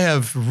 I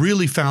have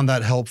really found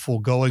that helpful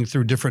going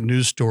through different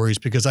news stories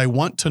because I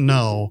want to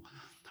know,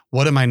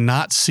 what am I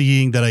not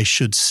seeing that I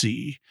should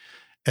see?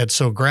 And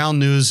so Ground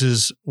News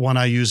is one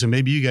I use, and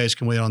maybe you guys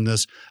can weigh on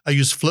this. I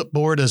use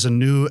Flipboard as a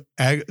new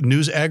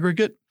news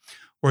aggregate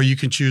where you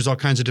can choose all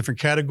kinds of different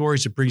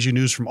categories. It brings you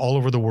news from all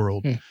over the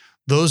world.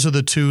 Those are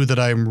the two that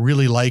I'm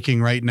really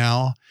liking right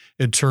now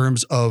in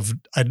terms of,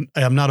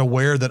 I'm not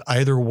aware that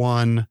either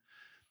one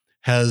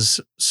has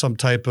some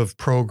type of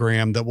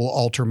program that will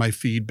alter my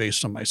feed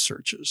based on my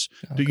searches.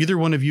 Okay. Do either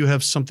one of you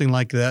have something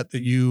like that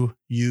you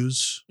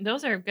use?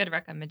 Those are good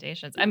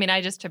recommendations. I mean,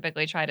 I just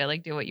typically try to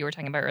like do what you were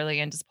talking about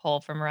earlier and just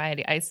pull from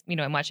variety.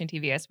 I'm watching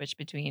TV, I switch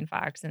between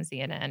Fox and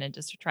CNN and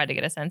just try to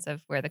get a sense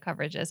of where the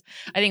coverage is.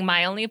 I think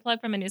my only plug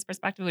from a news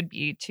perspective would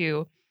be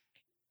to,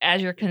 as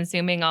you're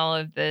consuming all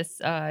of this,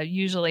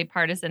 usually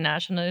partisan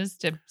national news,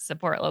 to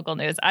support local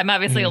news. I'm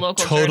obviously a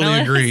local journalist.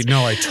 Totally agree.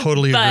 No, I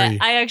totally agree.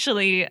 But I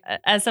actually,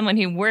 as someone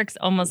who works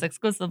almost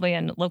exclusively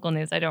in local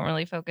news, I don't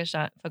really focus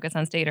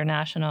on state or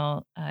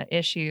national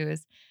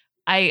issues.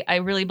 I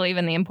really believe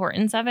in the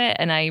importance of it.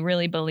 And I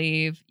really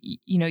believe,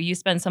 you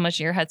spend so much of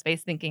your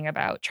headspace thinking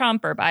about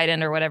Trump or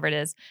Biden or whatever it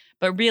is.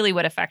 But really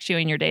what affects you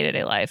in your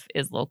day-to-day life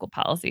is local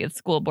policy. It's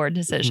school board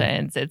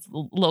decisions. It's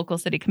local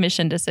city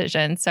commission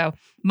decisions. So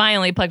my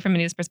only plug from a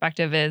news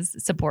perspective is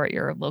support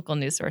your local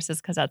news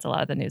sources because that's a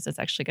lot of the news that's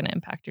actually going to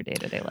impact your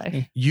day-to-day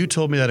life. You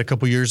told me that a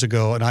couple of years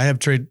ago, and I have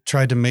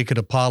tried to make it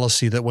a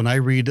policy that when I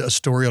read a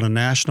story on a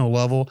national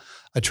level,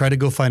 I try to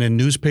go find a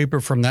newspaper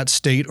from that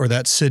state or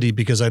that city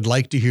because I'd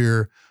like to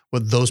hear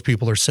what those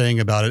people are saying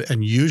about it.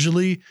 And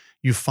usually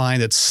you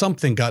find that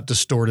something got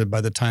distorted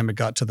by the time it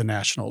got to the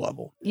national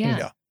level.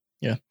 Yeah.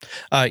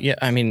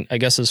 I mean, I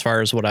guess as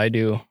far as what I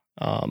do,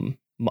 I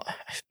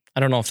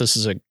don't know if this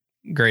is a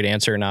great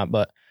answer or not,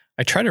 but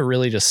I try to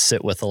really just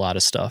sit with a lot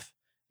of stuff,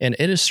 and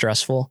it is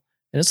stressful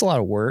and it's a lot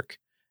of work,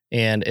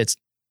 and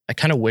I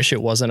kind of wish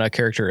it wasn't a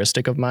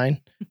characteristic of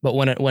mine, but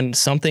when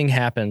something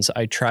happens,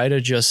 I try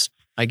to just,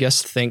 I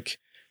guess, think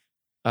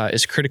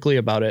as critically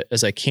about it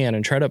as I can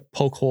and try to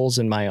poke holes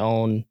in my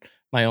own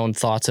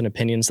thoughts and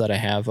opinions that I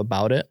have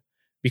about it,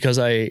 because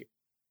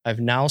I've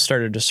now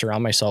started to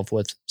surround myself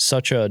with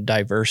such a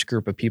diverse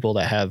group of people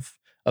that have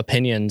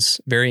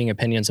varying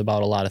opinions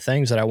about a lot of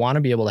things, that I want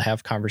to be able to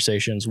have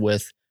conversations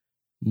with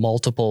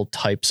multiple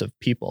types of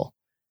people.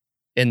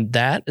 And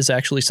that is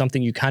actually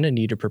something you kind of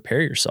need to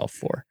prepare yourself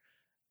for.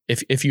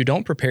 If you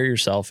don't prepare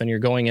yourself and you're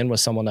going in with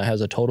someone that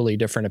has a totally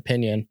different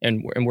opinion,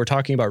 and we're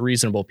talking about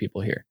reasonable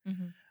people here,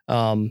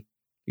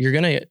 you're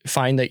going to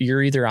find that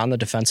you're either on the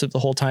defensive the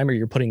whole time or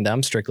you're putting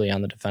them strictly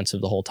on the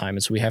defensive the whole time.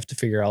 And so we have to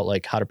figure out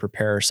like how to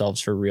prepare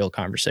ourselves for real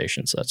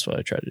conversations. That's what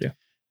I try to do.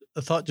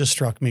 A thought just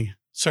struck me.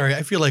 Sorry,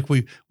 I feel like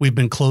we've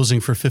been closing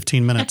for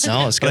 15 minutes.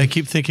 No, it's good. But I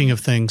keep thinking of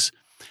things.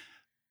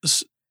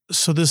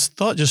 So this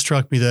thought just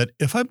struck me that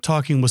if I'm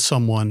talking with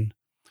someone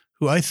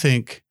who I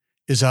think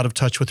is out of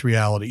touch with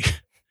reality.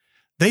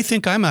 They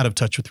think I'm out of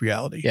touch with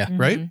reality. Yeah.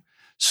 Right.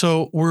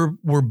 So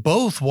we're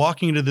both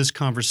walking into this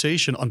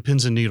conversation on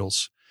pins and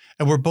needles,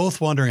 and we're both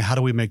wondering, how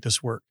do we make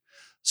this work?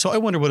 So I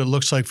wonder what it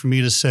looks like for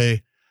me to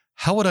say,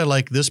 how would I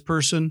like this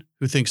person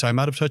who thinks I'm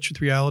out of touch with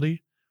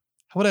reality?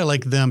 How would I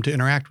like them to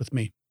interact with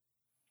me?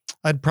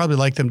 I'd probably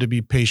like them to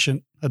be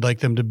patient. I'd like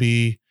them to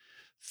be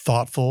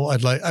thoughtful.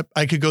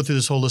 I could go through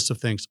this whole list of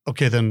things.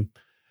 Okay, then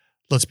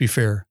let's be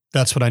fair.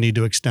 That's what I need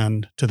to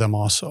extend to them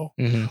also.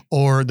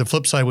 Or the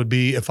flip side would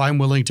be, if I'm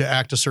willing to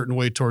act a certain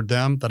way toward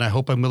them, then I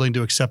hope I'm willing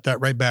to accept that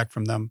right back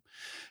from them.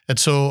 And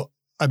so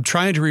I'm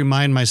trying to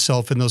remind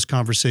myself in those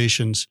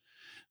conversations,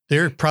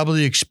 they're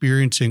probably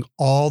experiencing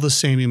all the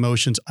same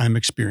emotions I'm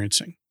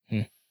experiencing.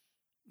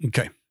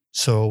 Okay.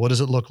 So what does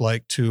it look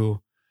like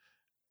to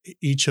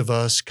each of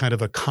us, kind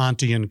of a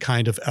Kantian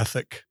kind of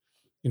ethic,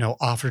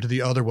 offer to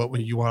the other what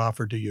you want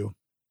offered to you?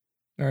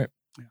 All right.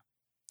 Yeah.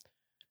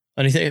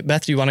 Anything,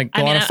 Beth, do you want to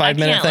go on a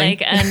 5-minute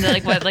thing? And a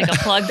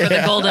plug for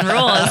the golden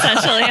rule,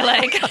 essentially.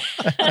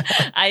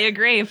 I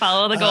agree.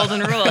 Follow the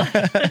golden rule.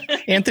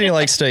 Anthony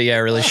likes to,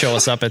 really show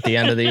us up at the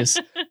end of these.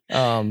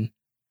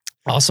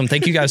 Awesome.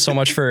 Thank you guys so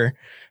much for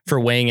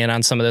weighing in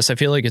on some of this. I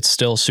feel like it's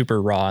still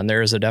super raw, and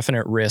there is a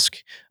definite risk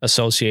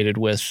associated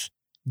with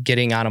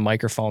getting on a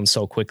microphone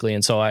so quickly.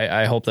 And so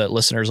I hope that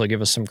listeners will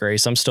give us some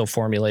grace. I'm still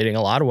formulating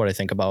a lot of what I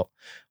think about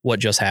what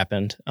just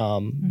happened.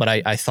 But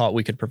I thought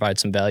we could provide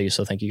some value.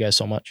 So thank you guys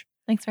so much.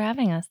 Thanks for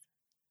having us.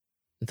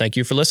 Thank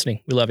you for listening.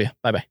 We love you.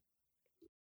 Bye-bye.